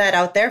to throw that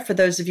out there for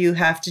those of you who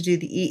have to do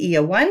the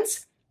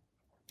EEO1s.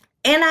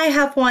 And I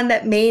have one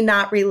that may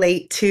not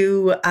relate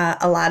to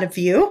a lot of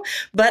you,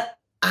 but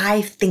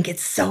I think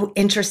it's so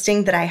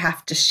interesting that I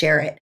have to share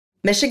it.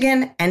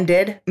 Michigan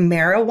ended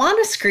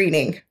marijuana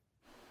screening.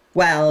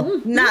 Well,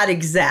 not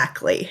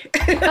exactly.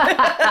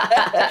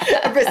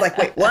 Everybody's like,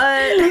 wait,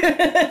 what?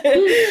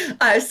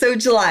 So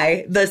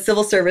July, the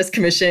Civil Service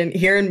Commission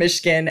here in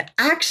Michigan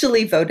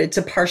actually voted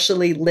to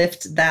partially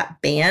lift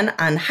that ban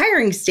on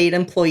hiring state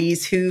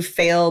employees who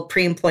fail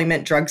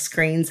pre-employment drug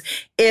screens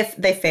if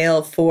they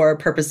fail for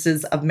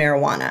purposes of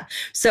marijuana.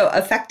 So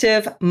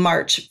effective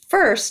March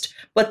 1st,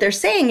 what they're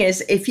saying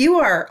is if you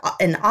are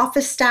an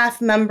office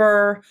staff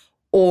member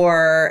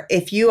or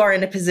if you are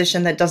in a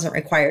position that doesn't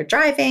require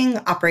driving,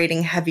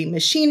 operating heavy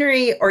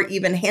machinery, or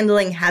even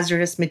handling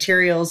hazardous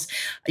materials,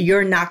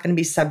 you're not going to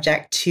be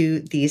subject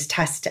to these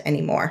tests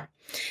anymore.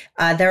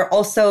 They're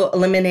also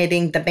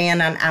eliminating the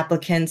ban on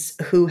applicants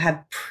who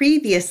have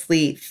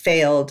previously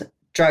failed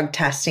drug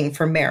testing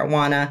for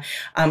marijuana,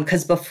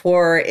 because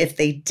before, if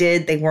they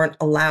did, they weren't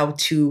allowed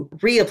to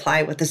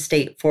reapply with the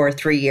state for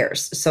 3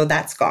 years. So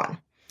that's gone.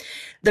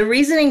 The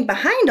reasoning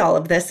behind all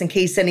of this, in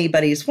case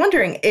anybody's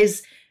wondering,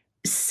 is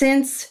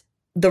since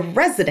the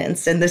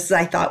residents, and this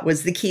I thought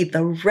was the key,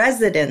 the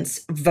residents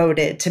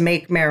voted to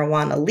make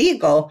marijuana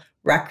legal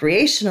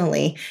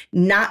recreationally,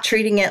 not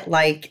treating it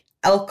like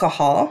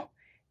alcohol,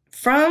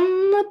 from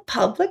a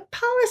public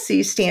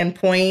policy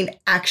standpoint,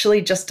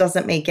 actually just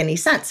doesn't make any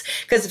sense.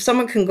 Because if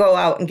someone can go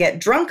out and get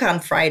drunk on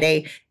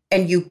Friday,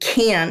 and you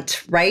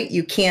can't, right?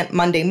 You can't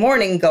Monday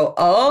morning go,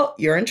 oh,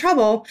 you're in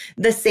trouble.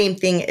 The same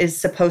thing is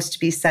supposed to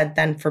be said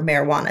then for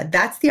marijuana.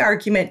 That's the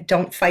argument.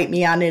 Don't fight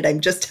me on it. I'm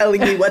just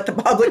telling you what the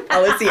public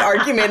policy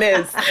argument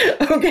is,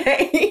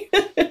 okay?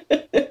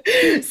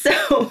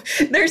 So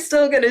they're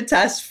still going to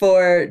test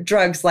for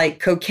drugs like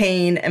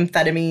cocaine,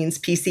 amphetamines,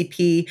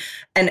 PCP,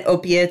 and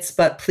opiates.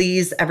 But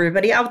please,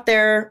 everybody out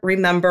there,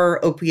 remember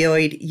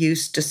opioid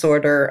use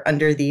disorder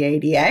under the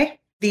ADA.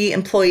 The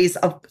employees,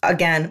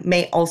 again,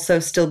 may also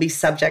still be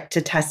subject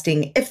to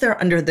testing if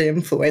they're under the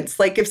influence.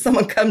 Like if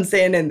someone comes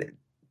in and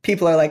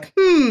people are like,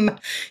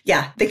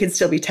 yeah, they can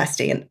still be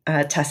tested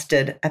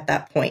at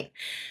that point.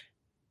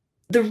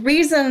 The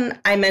reason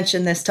I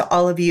mention this to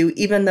all of you,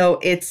 even though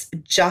it's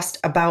just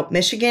about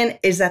Michigan,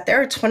 is that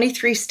there are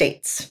 23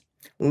 states,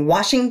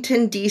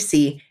 Washington,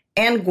 D.C.,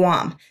 and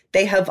Guam.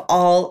 They have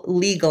all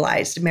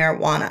legalized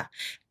marijuana.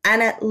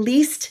 And at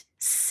least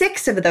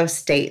 6 of those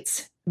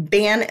states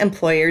ban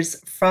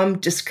employers from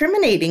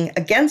discriminating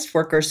against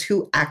workers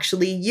who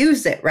actually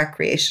use it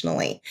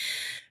recreationally.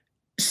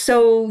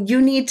 So you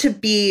need to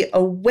be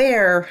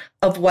aware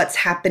of what's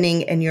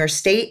happening in your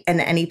state and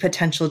any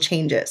potential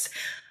changes.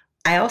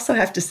 I also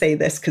have to say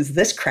this because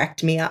this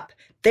cracked me up.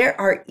 There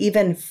are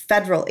even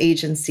federal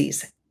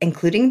agencies,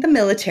 including the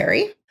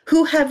military,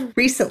 who have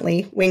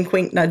recently, wink,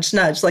 wink, nudge,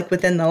 nudge, like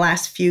within the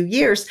last few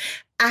years,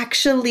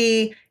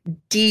 actually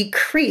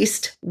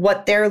decreased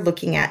what they're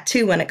looking at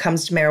too when it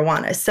comes to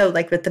marijuana. So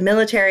like with the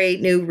military,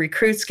 new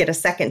recruits get a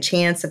second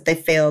chance if they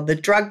fail the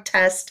drug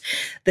test.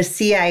 The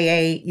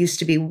CIA used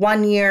to be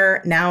 1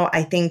 year. Now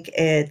I think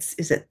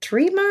is it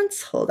 3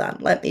 months? Hold on,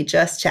 let me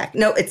just check.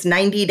 No, it's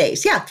 90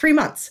 days. Yeah, 3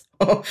 months.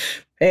 Oh,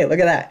 hey, look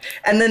at that.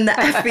 And then the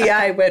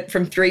FBI went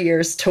from 3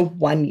 years to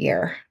 1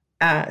 year.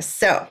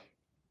 So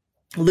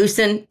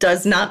loosen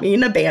does not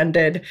mean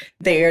abandoned.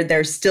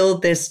 There's still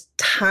this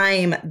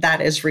time that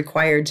is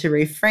required to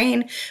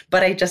refrain.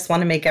 But I just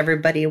want to make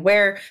everybody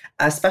aware,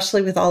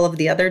 especially with all of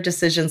the other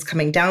decisions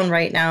coming down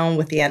right now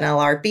with the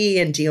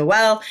NLRB and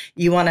DOL,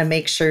 you want to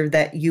make sure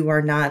that you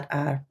are not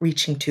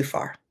reaching too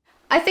far.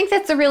 I think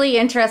that's a really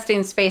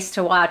interesting space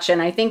to watch.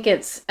 And I think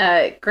it's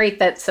great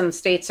that some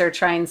states are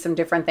trying some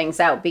different things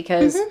out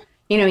because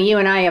you know, you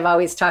and I have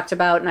always talked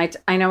about, and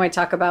I know I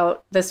talk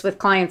about this with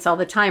clients all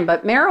the time,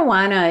 but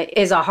marijuana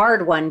is a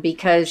hard one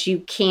because you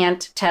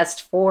can't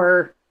test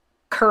for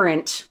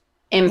current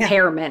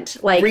impairment,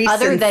 like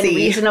other than Recency.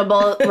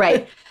 reasonable,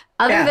 right?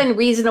 Other than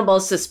reasonable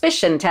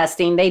suspicion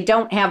testing, they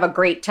don't have a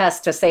great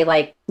test to say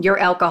like your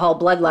alcohol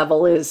blood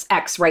level is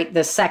X right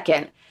this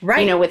second.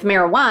 Right. You know, with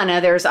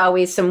marijuana, there's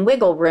always some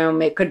wiggle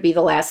room. It could be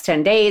the last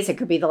 10 days. It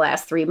could be the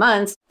last 3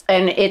 months.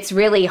 And it's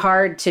really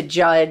hard to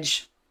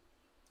judge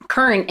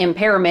current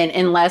impairment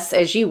unless,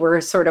 as you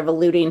were sort of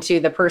alluding to,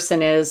 the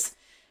person is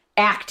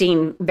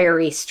acting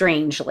very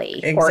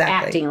strangely or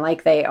acting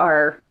like they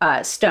are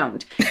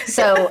stoned.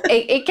 So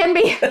it can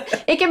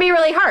be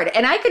really hard.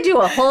 And I could do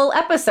a whole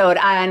episode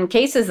on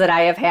cases that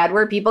I have had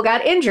where people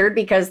got injured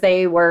because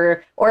they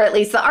were, or at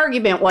least the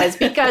argument was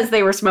because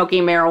they were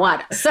smoking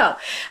marijuana. So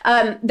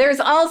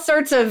there's all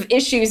sorts of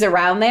issues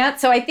around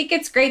that. So I think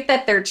it's great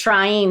that they're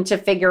trying to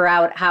figure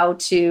out how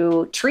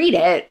to treat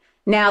it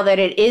now that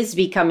it is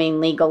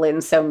becoming legal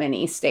in so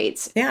many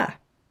states. Yeah.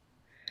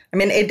 I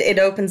mean, it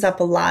opens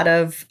up a lot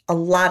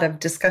of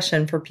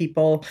discussion for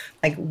people.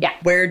 Like,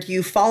 where do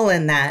you fall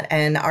in that?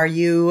 And are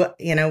you,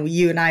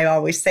 you and I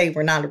always say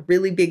we're not a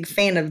really big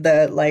fan of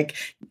the like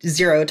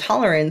zero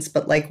tolerance,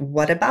 but like,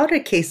 what about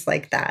a case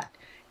like that?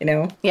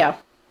 Yeah.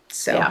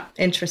 So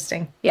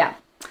interesting. Yeah.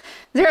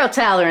 Zero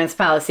tolerance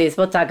policies.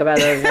 We'll talk about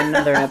those in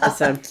another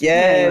episode.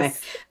 Yes. Anyway.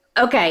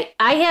 Okay.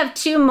 I have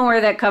 2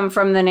 more that come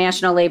from the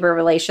National Labor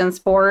Relations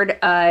Board.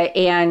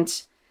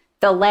 And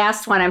the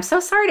last one, I'm so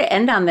sorry to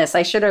end on this.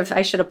 I should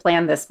have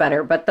planned this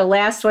better, but the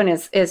last one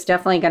is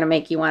definitely going to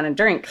make you want to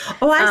drink.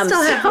 Oh, I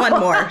still have one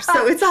more,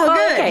 so it's all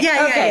good. Okay,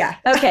 Yeah.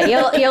 Okay,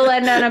 you'll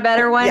end on a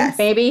better one, yes.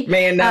 maybe.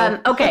 May and no.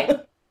 Okay.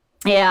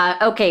 Yeah.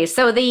 Okay.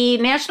 So the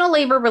National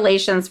Labor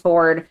Relations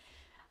Board,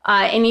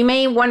 and you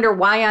may wonder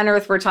why on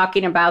earth we're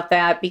talking about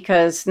that,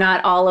 because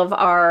not all of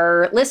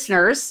our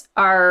listeners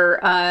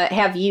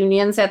have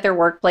unions at their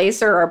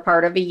workplace or are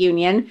part of a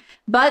union.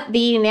 But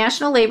the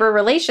National Labor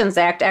Relations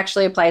Act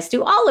actually applies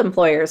to all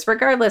employers,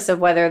 regardless of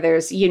whether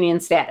there's union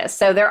status.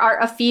 So there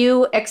are a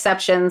few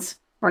exceptions.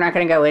 We're not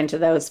going to go into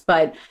those,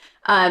 but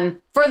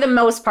for the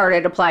most part,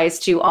 it applies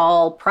to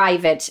all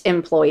private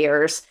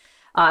employers,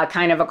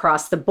 kind of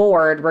across the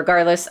board,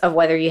 regardless of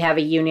whether you have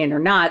a union or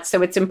not.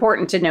 So it's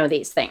important to know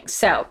these things.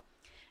 So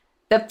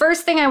the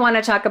first thing I want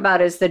to talk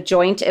about is the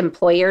joint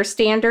employer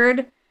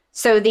standard.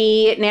 So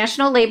the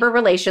National Labor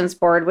Relations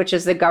Board, which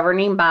is the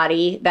governing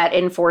body that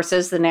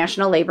enforces the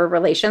National Labor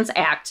Relations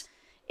Act,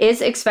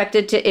 is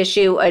expected to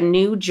issue a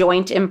new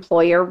joint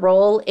employer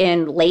rule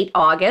in late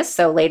August,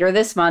 so later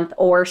this month,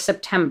 or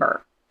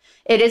September.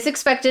 It is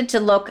expected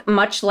to look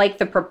much like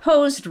the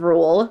proposed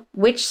rule,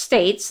 which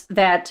states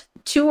that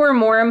 2 or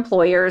more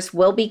employers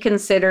will be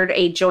considered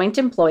a joint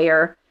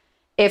employer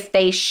if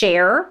they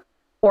share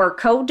or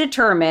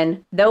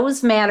co-determine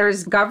those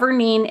matters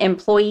governing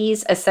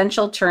employees'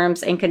 essential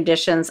terms and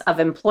conditions of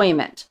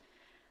employment.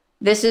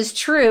 This is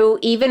true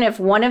even if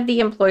one of the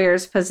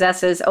employers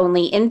possesses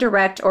only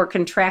indirect or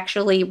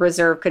contractually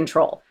reserved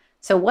control.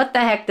 So what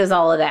the heck does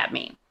all of that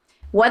mean?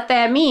 What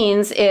that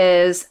means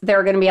is there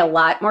are going to be a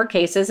lot more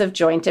cases of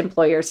joint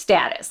employer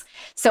status.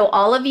 So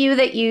all of you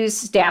that use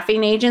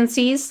staffing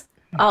agencies,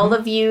 all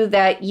of you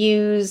that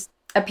use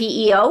a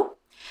PEO,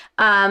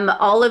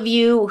 all of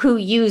you who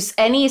use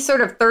any sort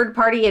of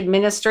third-party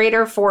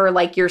administrator for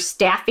like your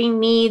staffing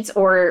needs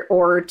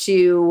or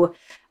to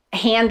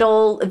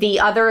handle the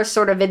other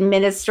sort of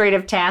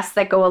administrative tasks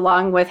that go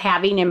along with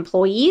having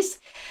employees,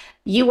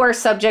 you are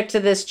subject to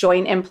this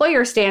joint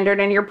employer standard,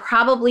 and you're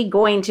probably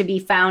going to be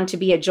found to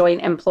be a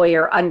joint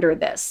employer under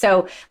this.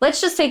 So let's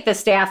just take the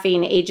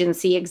staffing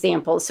agency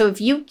example. So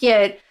if you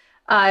get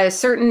a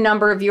certain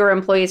number of your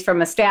employees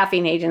from a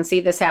staffing agency.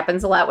 This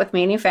happens a lot with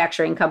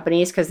manufacturing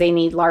companies because they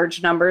need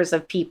large numbers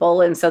of people.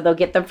 And so they'll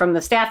get them from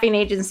the staffing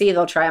agency.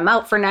 They'll try them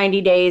out for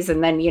 90 days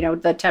and then,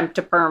 the temp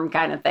to perm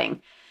kind of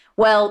thing.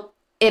 Well,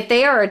 if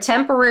they are a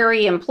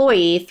temporary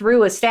employee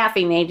through a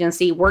staffing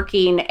agency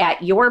working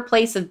at your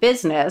place of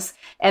business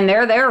and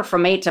they're there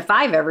from 8 to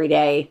 5 every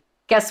day,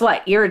 guess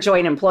what? You're a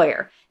joint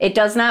employer. It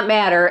does not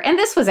matter. And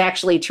this was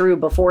actually true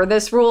before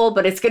this rule,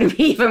 but it's going to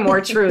be even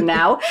more true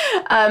now.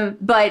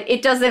 But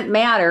it doesn't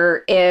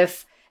matter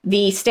if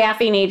the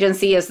staffing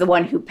agency is the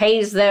one who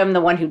pays them,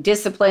 the one who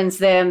disciplines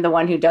them, the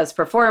one who does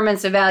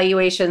performance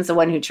evaluations, the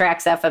one who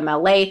tracks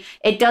FMLA.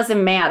 It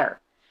doesn't matter.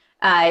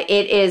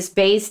 It is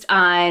based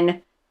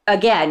on,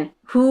 again,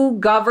 who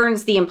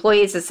governs the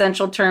employee's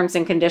essential terms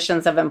and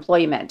conditions of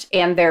employment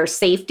and their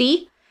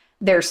safety,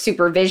 their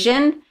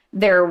supervision,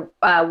 their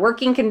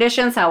working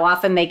conditions, how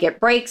often they get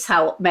breaks,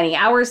 how many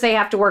hours they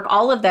have to work.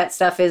 All of that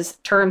stuff is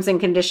terms and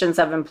conditions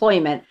of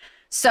employment.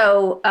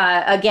 So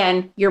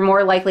again, you're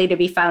more likely to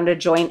be found a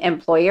joint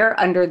employer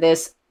under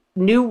this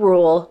new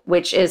rule,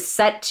 which is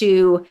set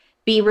to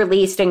be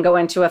released and go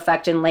into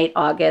effect in late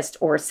August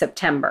or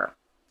September.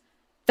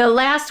 The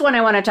last one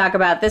I want to talk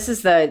about, this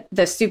is the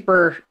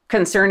super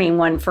concerning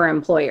one for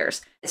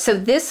employers. So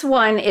this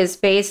one is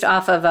based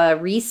off of a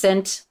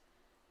recent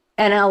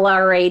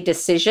NLRA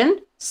decision.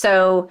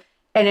 So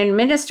an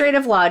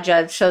administrative law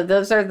judge, so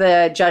those are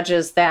the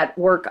judges that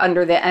work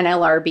under the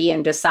NLRB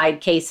and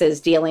decide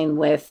cases dealing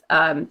with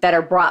that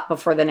are brought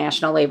before the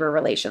National Labor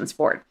Relations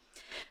Board.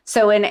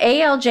 So an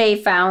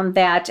ALJ found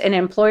that an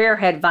employer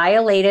had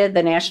violated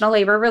the National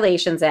Labor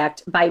Relations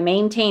Act by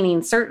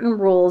maintaining certain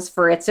rules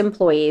for its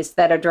employees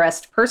that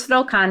addressed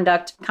personal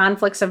conduct,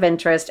 conflicts of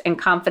interest, and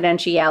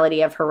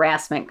confidentiality of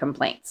harassment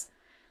complaints.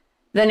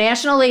 The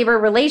National Labor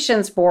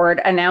Relations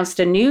Board announced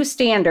a new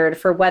standard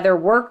for whether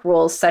work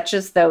rules such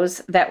as those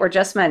that were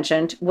just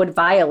mentioned would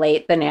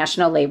violate the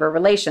National Labor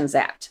Relations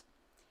Act.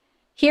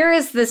 Here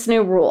is this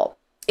new rule.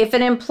 If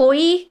an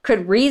employee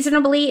could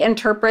reasonably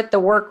interpret the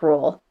work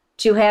rule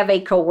to have a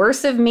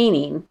coercive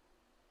meaning,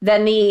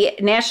 then the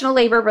National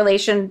Labor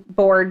Relations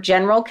Board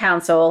General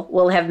Counsel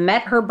will have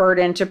met her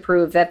burden to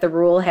prove that the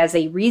rule has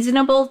a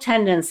reasonable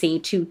tendency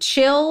to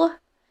chill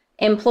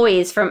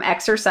employees from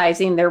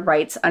exercising their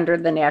rights under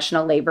the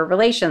National Labor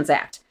Relations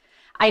Act.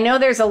 I know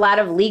there's a lot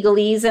of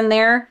legalese in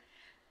there,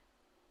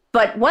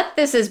 but what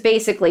this is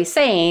basically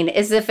saying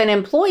is if an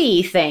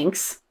employee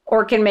thinks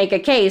or can make a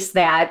case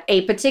that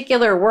a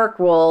particular work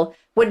rule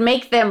would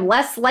make them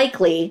less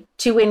likely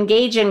to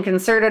engage in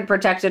concerted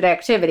protected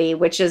activity,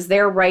 which is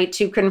their right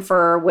to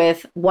confer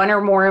with one or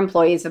more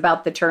employees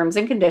about the terms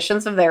and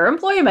conditions of their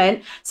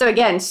employment. So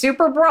again,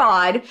 super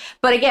broad.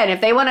 But again,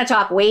 if they want to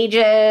talk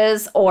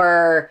wages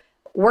or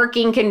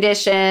working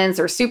conditions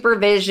or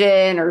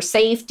supervision or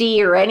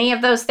safety or any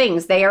of those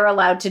things, they are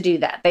allowed to do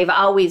that. They've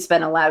always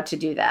been allowed to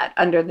do that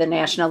under the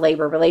National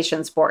Labor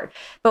Relations Board.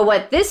 But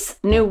what this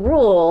new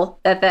rule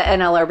that the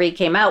NLRB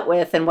came out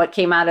with and what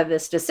came out of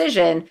this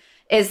decision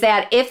is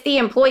that if the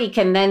employee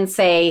can then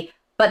say,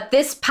 but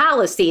this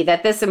policy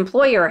that this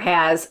employer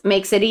has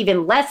makes it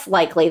even less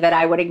likely that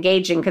I would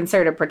engage in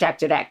concerted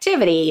protected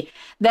activity,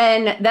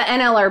 then the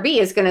NLRB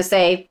is going to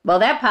say, well,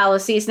 that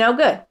policy is no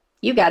good.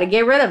 You got to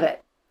get rid of it.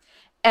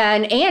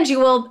 And you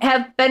will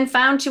have been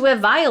found to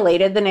have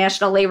violated the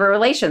National Labor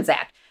Relations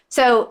Act.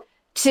 So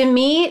to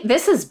me,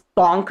 this is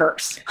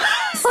bonkers.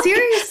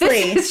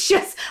 Seriously. This is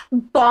just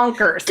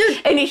bonkers.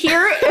 Dude. And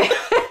here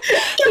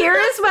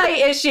is my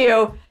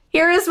issue.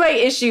 Here is my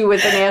issue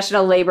with the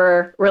National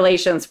Labor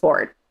Relations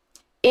Board.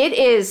 It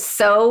is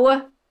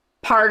so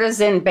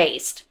partisan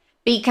based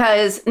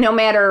because no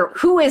matter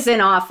who is in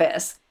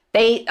office,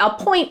 they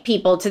appoint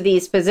people to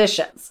these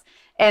positions.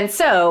 And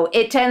so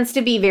it tends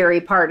to be very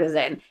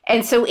partisan.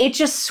 And so it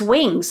just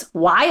swings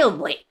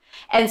wildly.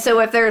 And so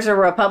if there's a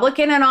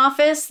Republican in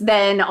office,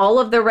 then all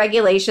of the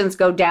regulations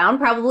go down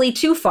probably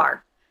too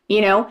far,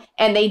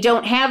 and they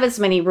don't have as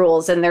many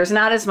rules and there's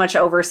not as much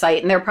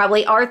oversight. And there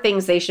probably are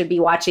things they should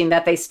be watching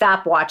that they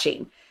stop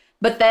watching.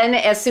 But then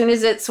as soon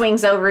as it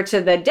swings over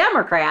to the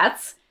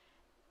Democrats,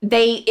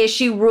 they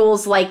issue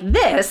rules like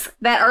this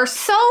that are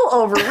so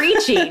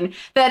overreaching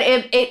that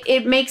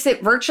it makes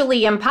it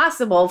virtually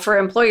impossible for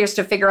employers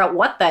to figure out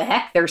what the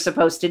heck they're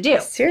supposed to do.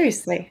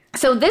 Seriously.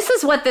 So this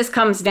is what this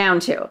comes down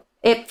to.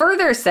 It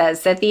further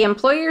says that the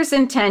employer's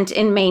intent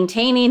in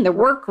maintaining the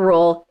work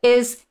rule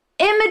is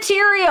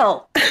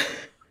immaterial.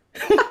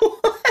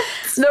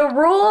 The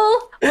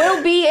rule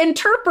will be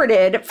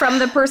interpreted from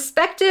the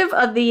perspective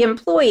of the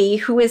employee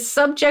who is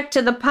subject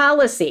to the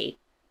policy.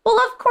 Well,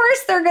 of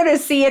course, they're going to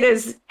see it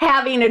as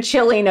having a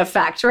chilling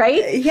effect,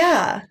 right?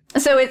 Yeah.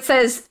 So it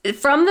says,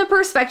 from the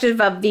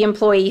perspective of the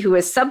employee who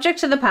is subject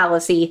to the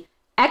policy,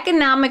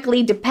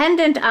 economically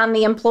dependent on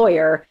the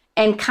employer,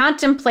 and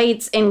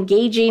contemplates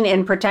engaging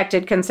in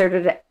protected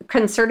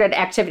concerted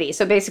activity.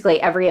 So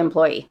basically, every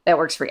employee that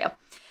works for you.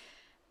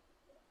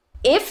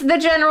 If the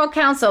general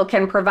counsel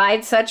can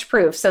provide such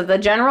proof, so the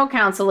general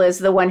counsel is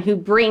the one who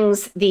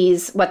brings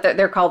these, what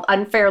they're called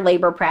unfair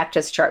labor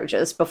practice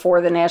charges before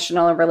the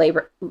National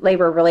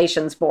Labor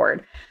Relations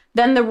Board,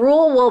 then the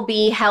rule will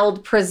be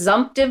held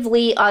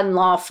presumptively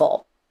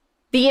unlawful.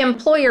 The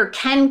employer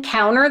can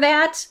counter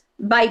that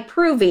by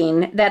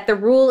proving that the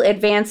rule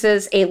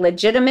advances a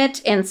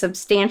legitimate and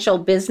substantial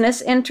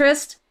business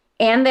interest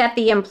and that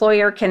the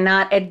employer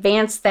cannot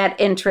advance that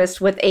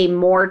interest with a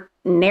more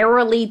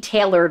narrowly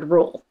tailored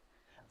rule.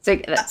 So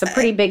that's a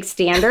pretty big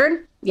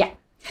standard. Yeah.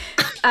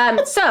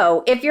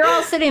 So if you're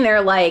all sitting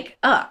there like,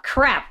 oh,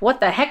 crap, what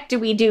the heck do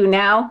we do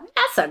now?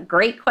 That's a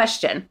great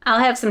question. I'll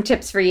have some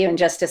tips for you in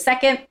just a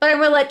second, but I'm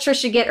going to let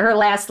Trisha get her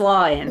last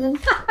law in.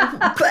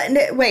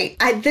 But wait,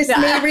 this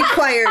may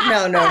require,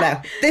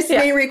 no. This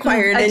may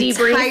require an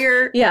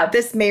entire,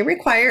 this may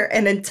require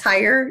an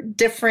entire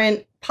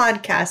different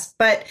podcast.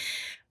 But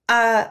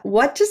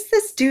what does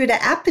this do to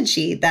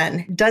Apogee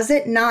then? Does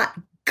it not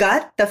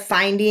gut the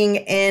finding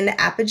in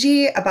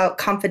Apogee about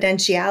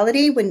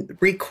confidentiality when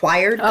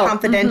required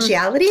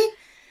confidentiality?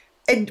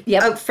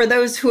 Yep. For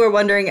those who are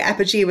wondering,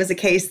 Apogee was a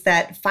case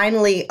that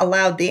finally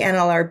allowed the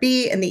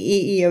NLRB and the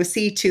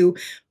EEOC to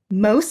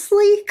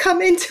mostly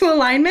come into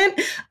alignment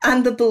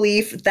on the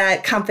belief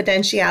that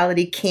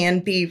confidentiality can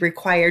be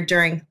required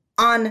during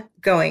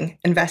ongoing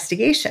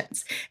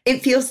investigations.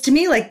 It feels to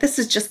me like this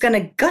is just going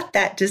to gut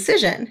that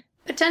decision.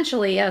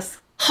 Potentially,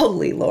 yes.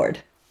 Holy Lord.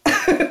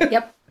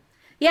 Yep.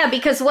 Yeah,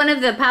 because one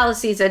of the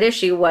policies at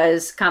issue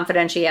was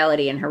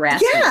confidentiality and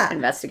harassment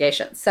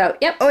investigations. So,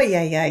 yep. Oh,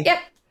 yeah.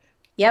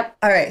 Yep.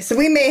 All right. So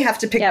we may have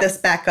to pick this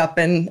back up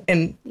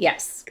and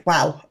yes.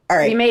 Wow. All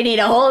right. We may need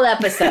a whole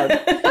episode.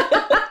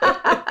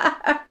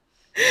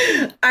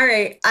 All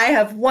right, I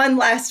have one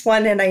last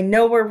one, and I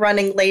know we're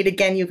running late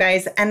again, you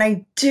guys, and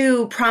I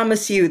do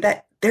promise you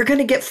that they're going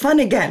to get fun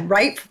again,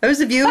 right? For those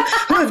of you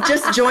who have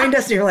just joined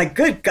us and you're like,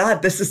 good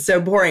God, this is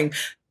so boring.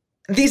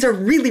 These are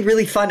really,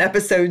 really fun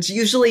episodes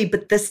usually,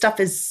 but this stuff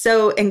is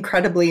so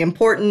incredibly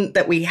important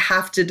that we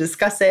have to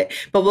discuss it.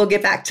 But we'll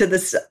get back to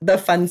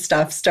the fun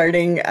stuff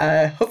starting,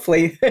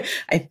 hopefully,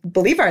 I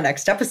believe our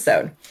next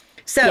episode.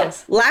 So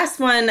Yes. Last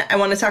one, I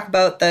want to talk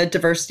about the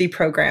diversity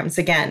programs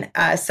again.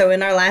 So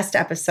in our last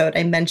episode,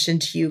 I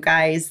mentioned to you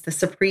guys the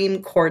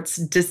Supreme Court's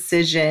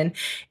decision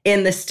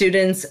in the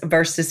Students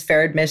versus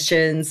Fair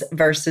Admissions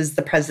versus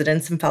the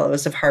Presidents and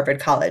Fellows of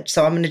Harvard College.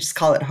 So I'm going to just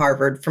call it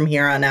Harvard from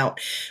here on out.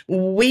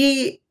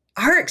 We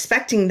are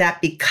expecting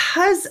that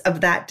because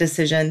of that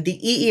decision, the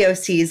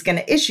EEOC is going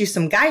to issue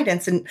some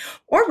guidance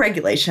or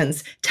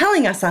regulations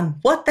telling us on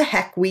what the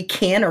heck we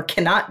can or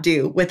cannot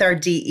do with our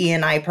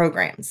DE&I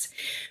programs.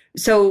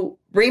 So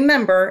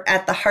remember,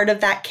 at the heart of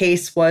that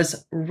case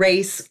was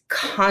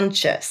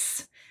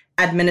race-conscious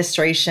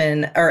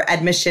administration or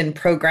admission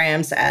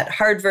programs at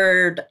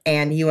Harvard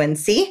and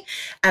UNC.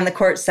 And the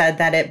court said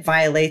that it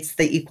violates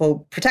the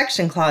Equal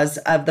Protection Clause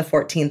of the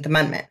 14th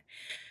Amendment.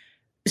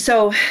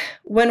 So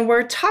when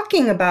we're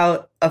talking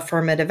about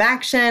affirmative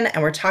action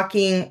and we're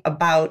talking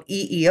about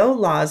EEO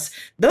laws,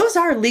 those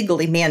are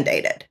legally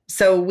mandated.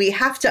 So we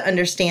have to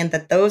understand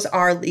that those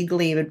are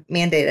legally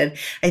mandated.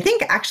 I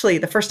think actually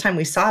the first time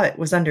we saw it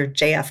was under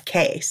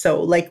JFK.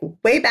 So like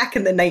way back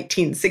in the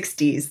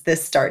 1960s,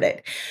 this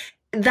started.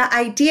 The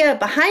idea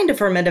behind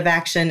affirmative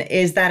action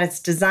is that it's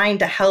designed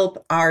to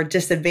help our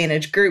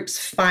disadvantaged groups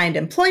find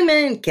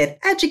employment, get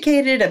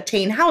educated,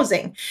 obtain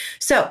housing.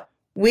 So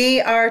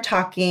we are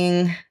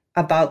talking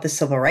about the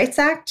Civil Rights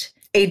Act,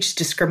 Age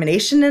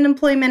Discrimination in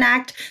Employment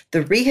Act,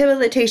 the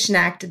Rehabilitation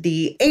Act,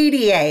 the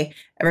ADA.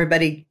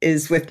 Everybody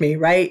is with me,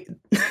 right?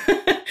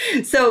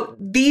 So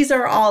these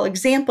are all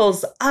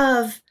examples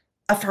of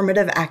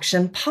affirmative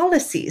action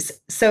policies.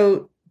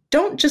 So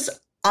don't just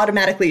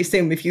automatically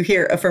assume if you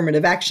hear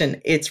affirmative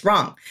action, it's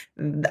wrong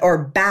or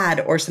bad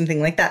or something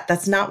like that.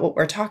 That's not what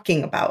we're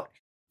talking about.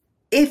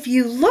 If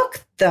you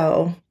look,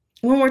 though,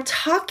 when we're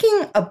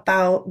talking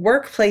about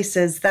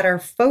workplaces that are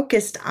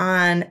focused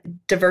on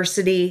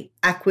diversity,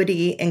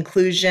 equity,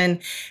 inclusion,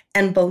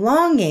 and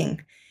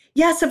belonging,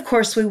 yes, of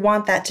course, we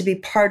want that to be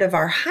part of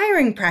our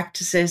hiring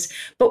practices,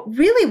 but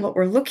really what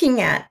we're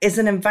looking at is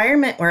an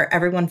environment where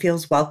everyone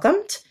feels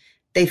welcomed,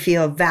 they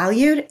feel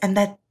valued, and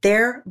that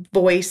their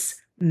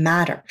voice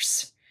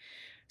matters.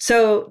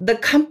 So the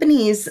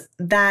companies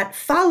that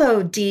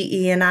follow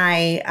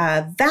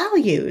DE&I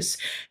values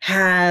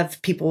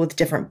have people with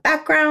different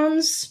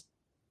backgrounds,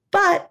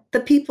 but the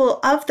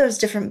people of those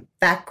different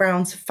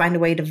backgrounds find a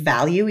way to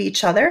value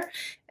each other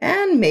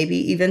and maybe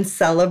even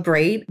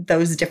celebrate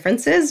those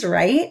differences,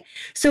 right?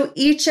 So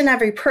each and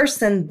every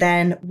person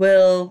then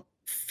will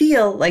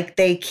feel like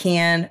they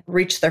can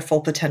reach their full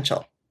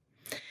potential.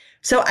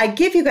 So I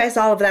give you guys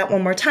all of that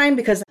one more time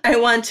because I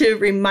want to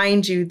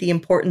remind you the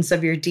importance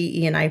of your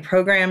DE&I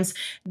programs.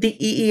 The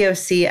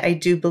EEOC, I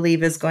do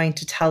believe, is going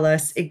to tell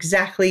us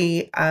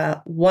exactly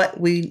what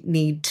we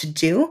need to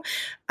do.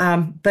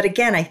 But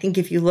again, I think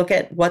if you look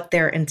at what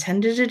they're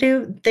intended to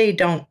do, they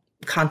don't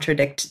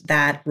contradict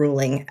that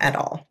ruling at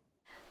all.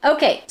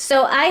 Okay,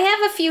 so I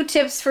have a few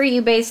tips for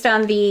you based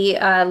on the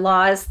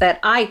laws that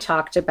I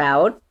talked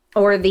about,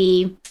 or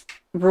the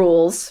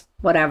rules,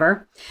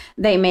 whatever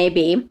they may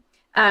be.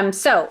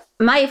 So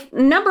my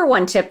number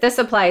one tip, this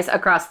applies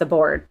across the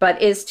board,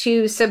 but is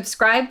to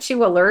subscribe to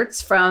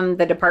alerts from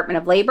the Department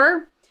of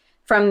Labor,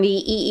 from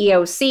the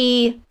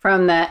EEOC,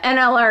 from the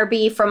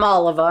NLRB, from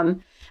all of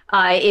them.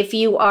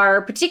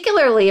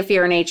 Particularly if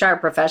you're an HR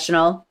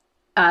professional,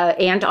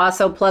 and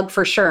also plug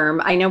for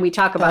SHRM. I know we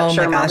talk about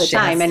SHRM all the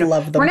time, yes, and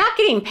love them. We're not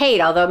getting paid,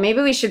 although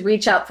maybe we should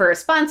reach out for a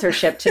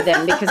sponsorship to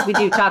them because we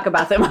do talk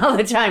about them all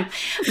the time.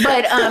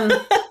 But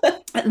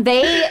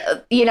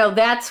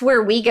that's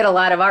where we get a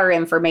lot of our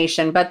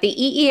information. But the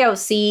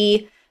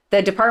EEOC,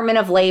 the Department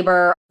of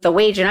Labor, the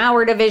Wage and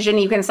Hour Division,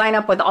 you can sign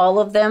up with all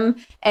of them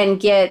and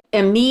get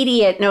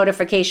immediate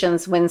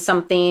notifications when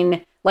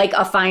something like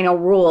a final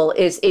rule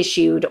is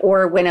issued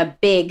or when a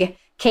big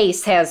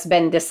case has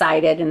been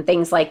decided and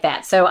things like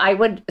that. So I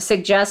would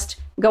suggest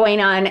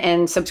going on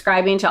and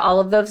subscribing to all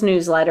of those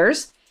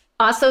newsletters.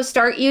 Also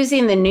start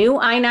using the new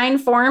I-9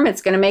 form.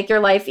 It's going to make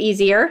your life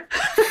easier.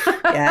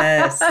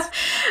 Yes.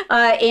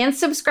 And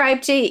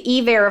subscribe to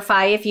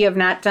E-Verify if you have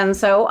not done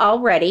so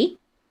already.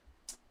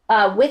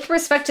 With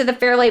respect to the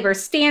Fair Labor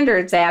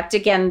Standards Act,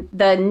 again,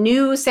 the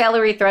new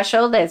salary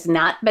threshold has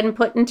not been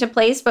put into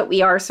place, but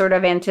we are sort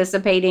of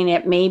anticipating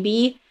it may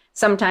be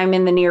sometime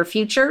in the near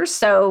future.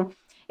 So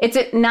it's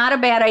not a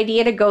bad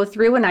idea to go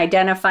through and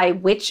identify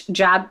which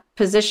job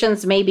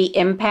positions may be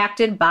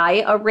impacted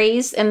by a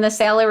raise in the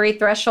salary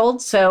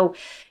threshold. So,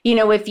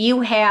 if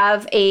you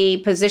have a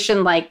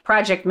position like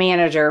project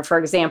manager, for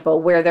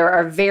example, where there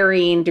are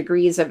varying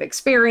degrees of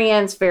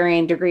experience,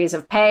 varying degrees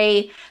of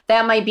pay,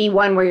 that might be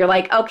one where you're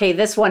like, okay,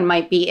 this one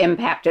might be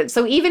impacted.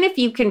 So even if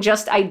you can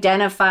just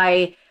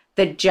identify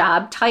the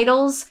job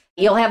titles,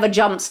 You'll have a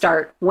jump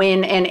start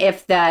when and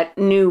if that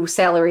new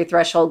salary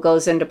threshold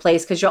goes into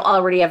place, because you'll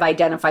already have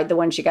identified the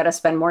ones you got to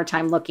spend more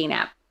time looking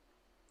at.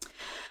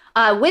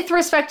 With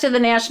respect to the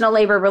National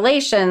Labor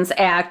Relations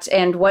Act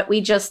and what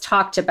we just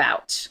talked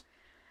about,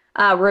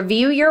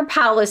 review your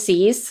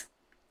policies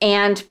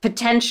and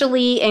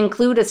potentially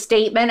include a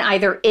statement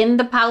either in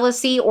the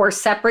policy or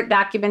separate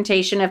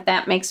documentation, if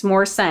that makes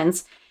more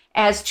sense,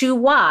 as to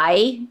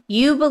why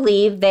you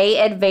believe they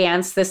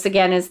advance, this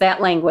again is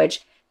that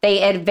language,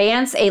 they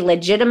advance a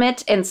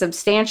legitimate and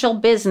substantial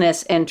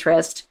business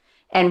interest,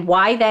 and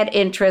why that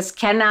interest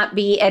cannot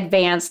be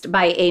advanced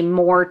by a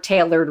more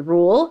tailored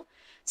rule.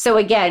 So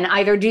again,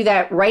 either do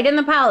that right in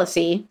the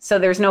policy, so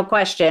there's no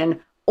question,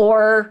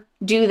 or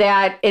do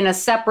that in a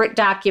separate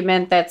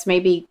document that's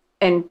maybe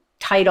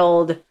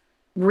entitled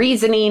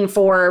Reasoning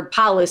for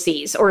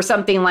Policies or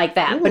something like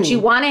that. But you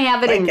want to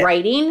have it in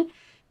writing,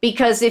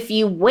 because if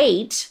you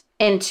wait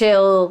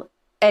until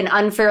an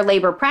unfair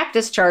labor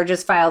practice charge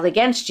is filed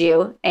against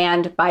you,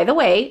 and by the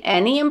way,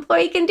 any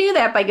employee can do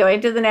that by going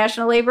to the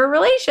National Labor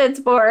Relations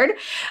Board.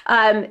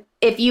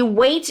 If you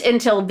wait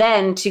until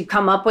then to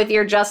come up with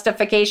your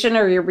justification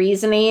or your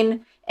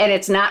reasoning, and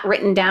it's not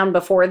written down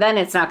before then,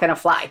 it's not going to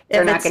fly.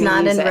 If it's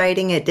not in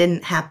writing, it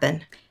didn't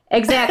happen.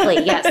 Exactly,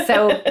 yes.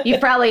 So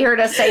you've probably heard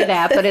us say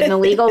that, but in the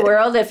legal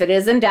world, if it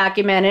isn't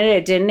documented,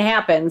 it didn't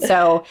happen.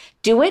 So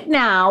do it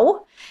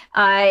now,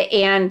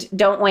 and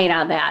don't wait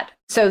on that.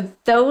 So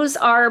those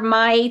are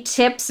my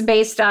tips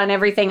based on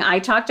everything I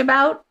talked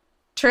about.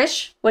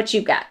 Trish, what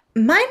you got?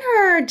 Mine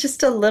are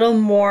just a little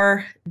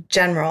more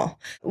general.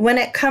 When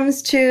it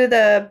comes to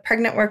the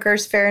Pregnant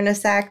Workers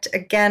Fairness Act,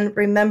 again,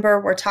 remember,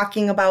 we're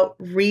talking about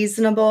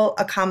reasonable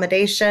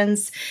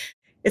accommodations.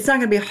 It's not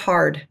going to be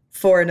hard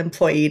for an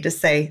employee to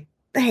say,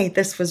 hey,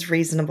 this was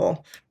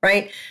reasonable,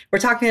 right? We're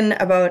talking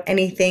about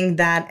anything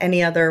that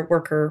any other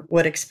worker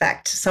would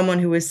expect, someone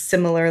who is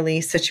similarly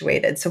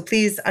situated. So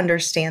please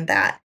understand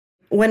that.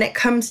 When it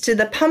comes to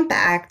the Pump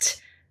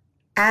Act,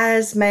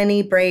 as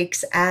many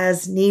breaks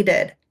as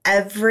needed.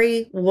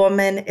 Every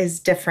woman is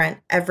different.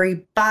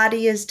 Every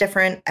body is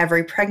different.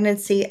 Every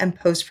pregnancy and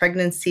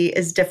post-pregnancy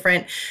is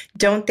different.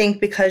 Don't think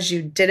because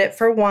you did it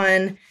for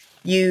one,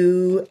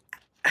 you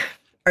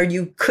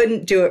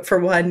couldn't do it for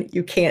one,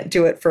 you can't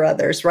do it for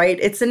others, right?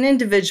 It's an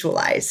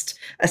individualized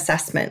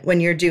assessment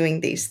when you're doing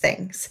these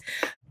things.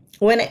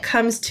 When it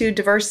comes to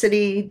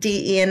diversity,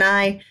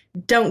 DE&I,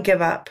 don't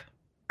give up.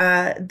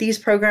 These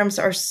programs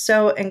are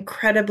so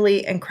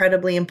incredibly,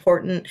 incredibly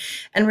important.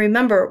 And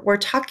remember, we're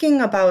talking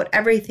about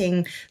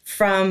everything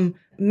from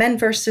men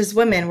versus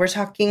women. We're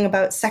talking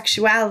about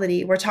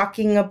sexuality. We're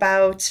talking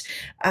about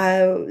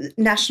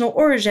national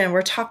origin.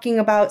 We're talking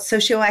about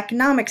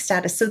socioeconomic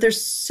status. So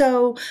there's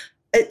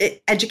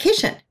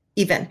education.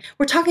 Even.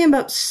 We're talking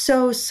about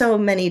so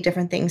many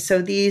different things.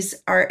 So these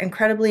are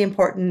incredibly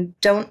important.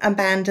 Don't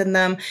abandon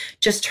them.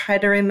 Just try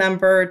to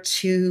remember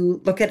to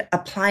look at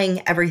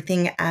applying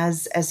everything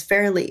as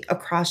fairly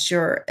across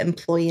your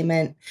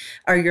employment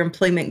or your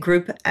employment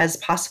group as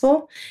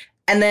possible.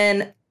 And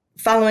then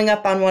following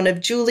up on one of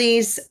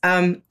Julie's,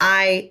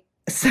 I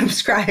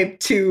subscribe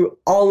to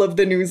all of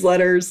the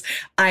newsletters.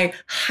 I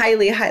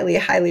highly, highly,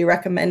 highly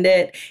recommend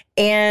it.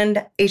 And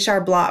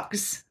HR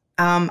blogs.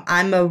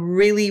 I'm a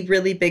really,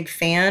 really big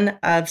fan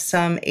of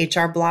some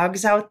HR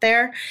blogs out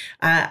there.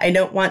 I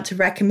don't want to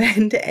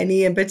recommend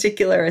any in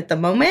particular at the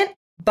moment,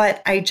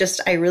 but I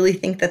really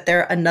think that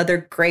they're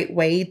another great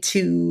way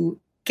to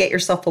get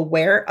yourself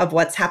aware of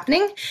what's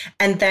happening.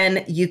 And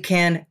then you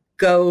can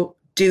go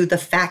do the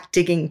fact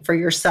digging for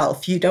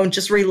yourself. You don't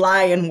just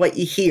rely on what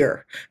you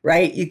hear,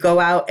 right? You go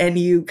out and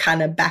you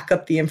kind of back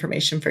up the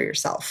information for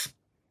yourself.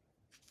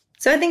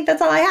 So I think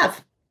that's all I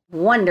have.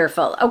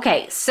 Wonderful.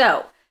 Okay,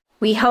 so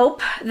we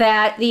hope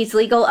that these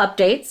legal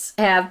updates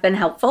have been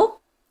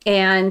helpful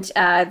and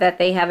that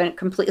they haven't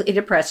completely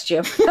depressed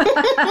you.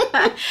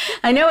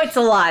 I know it's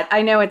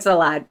a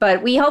lot,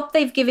 but we hope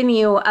we've given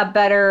you a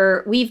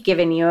better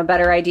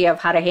idea of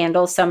how to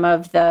handle some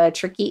of the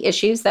tricky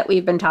issues that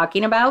we've been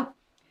talking about.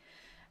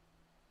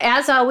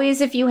 As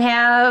always, if you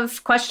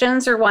have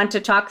questions or want to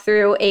talk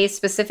through a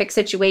specific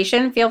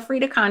situation, feel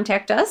free to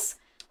contact us.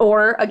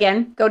 Or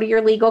again, go to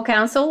your legal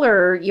counsel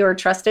or your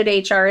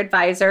trusted HR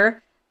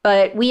advisor.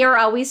 But we are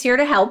always here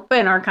to help,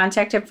 and our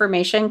contact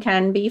information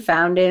can be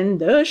found in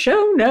the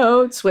show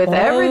notes with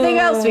everything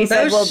else we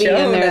said will be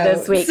in there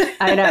this week.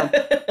 I know.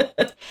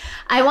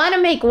 I want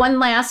to make one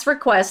last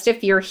request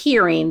if you're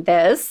hearing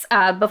this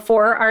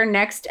before our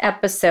next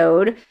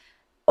episode,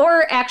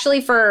 or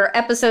actually for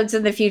episodes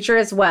in the future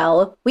as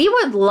well. We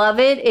would love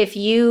it if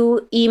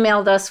you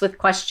emailed us with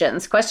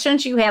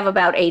questions you have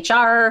about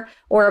HR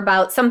or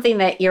about something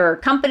that your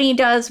company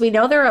does. We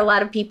know there are a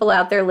lot of people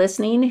out there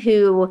listening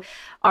who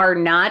are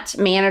not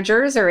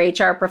managers or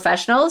HR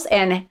professionals.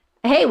 And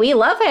hey, we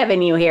love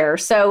having you here.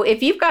 So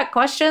if you've got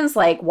questions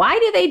like, why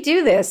do they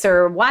do this?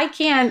 Or why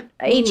can't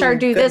HR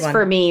do this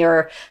for me?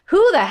 Or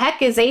who the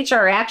heck is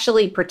HR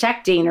actually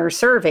protecting or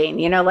serving?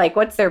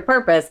 What's their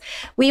purpose?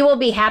 We will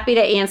be happy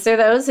to answer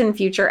those in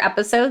future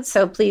episodes.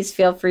 So please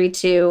feel free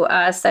to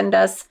send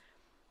us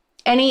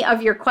any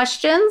of your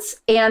questions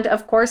and,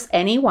 of course,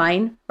 any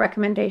wine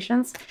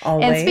recommendations.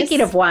 Always. And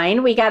speaking of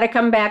wine, we got to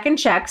come back and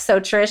check. So,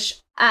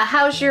 Trish,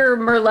 how's your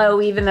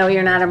Merlot, even though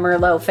you're not a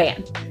Merlot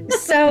fan?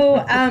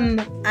 So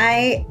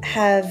I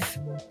have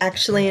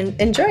actually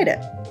enjoyed it.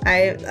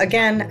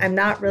 I'm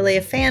not really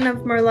a fan of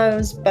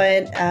Merlots,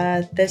 but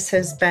this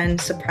has been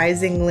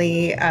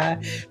surprisingly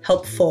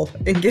helpful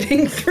in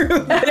getting through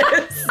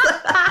this.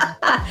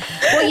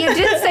 Well, you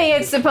did say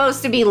it's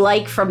supposed to be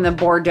like from the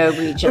Bordeaux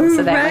region,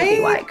 so that might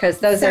be why, because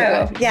those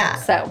are good. Yeah.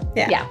 So,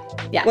 yeah.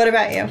 What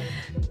about you?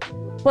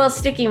 Well,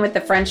 sticking with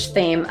the French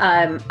theme,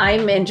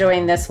 I'm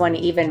enjoying this one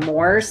even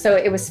more. So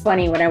it was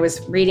funny when I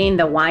was reading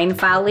the Wine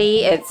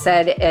Folly, it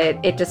said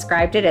it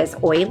described it as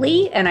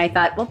oily. And I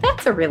thought, well,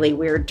 that's a really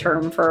weird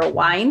term for a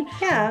wine.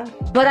 Yeah.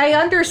 But I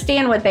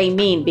understand what they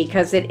mean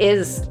because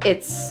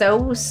it's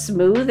so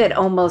smooth, it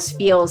almost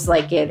feels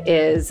like it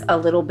is a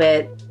little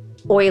bit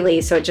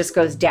oily. So it just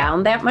goes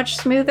down that much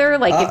smoother.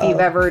 Like if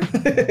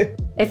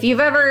you've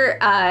ever,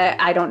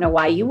 I don't know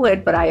why you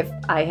would, but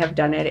I have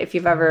done it. If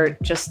you've ever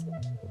just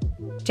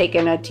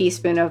taken a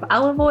teaspoon of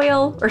olive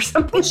oil or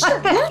something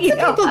like that. Lots of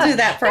people do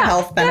that for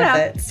health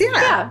benefits.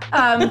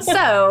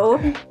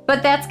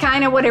 But that's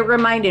kind of what it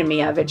reminded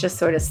me of. It just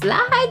sort of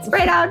slides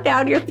right out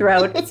down your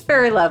throat. It's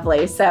very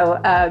lovely. So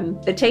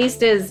the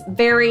taste is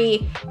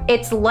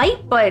it's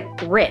light but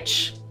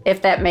rich,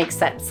 if that makes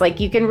sense. Like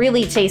you can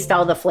really taste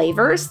all the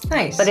flavors.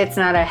 Nice. But it's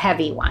not a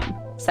heavy wine.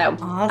 So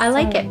I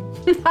like it.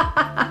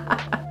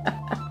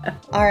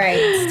 All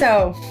right.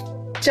 So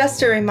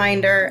just a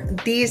reminder,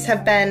 these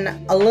have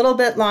been a little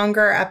bit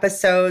longer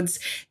episodes.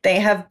 They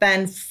have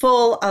been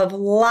full of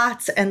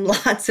lots and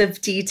lots of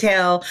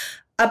detail,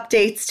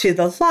 updates to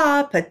the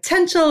law,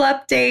 potential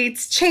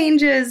updates,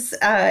 changes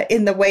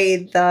in the way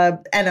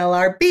the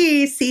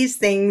NLRB sees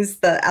things,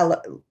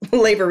 the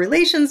Labor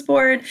Relations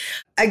Board.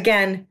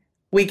 Again,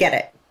 we get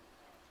it.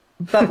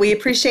 But we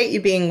appreciate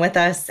you being with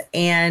us,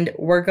 and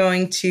we're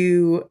going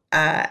to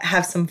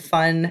have some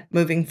fun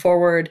moving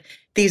forward.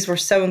 These were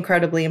so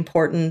incredibly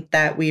important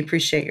that we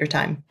appreciate your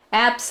time.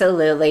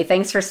 Absolutely.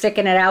 Thanks for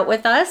sticking it out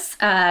with us.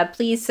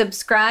 Please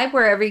subscribe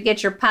wherever you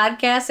get your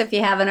podcasts if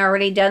you haven't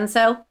already done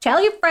so.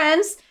 Tell your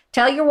friends,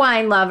 tell your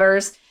wine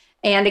lovers,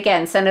 and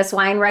again, send us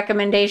wine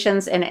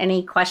recommendations and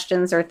any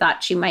questions or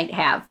thoughts you might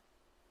have.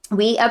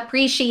 We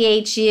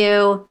appreciate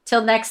you.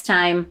 Till next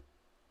time.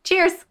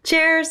 Cheers.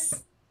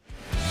 Cheers.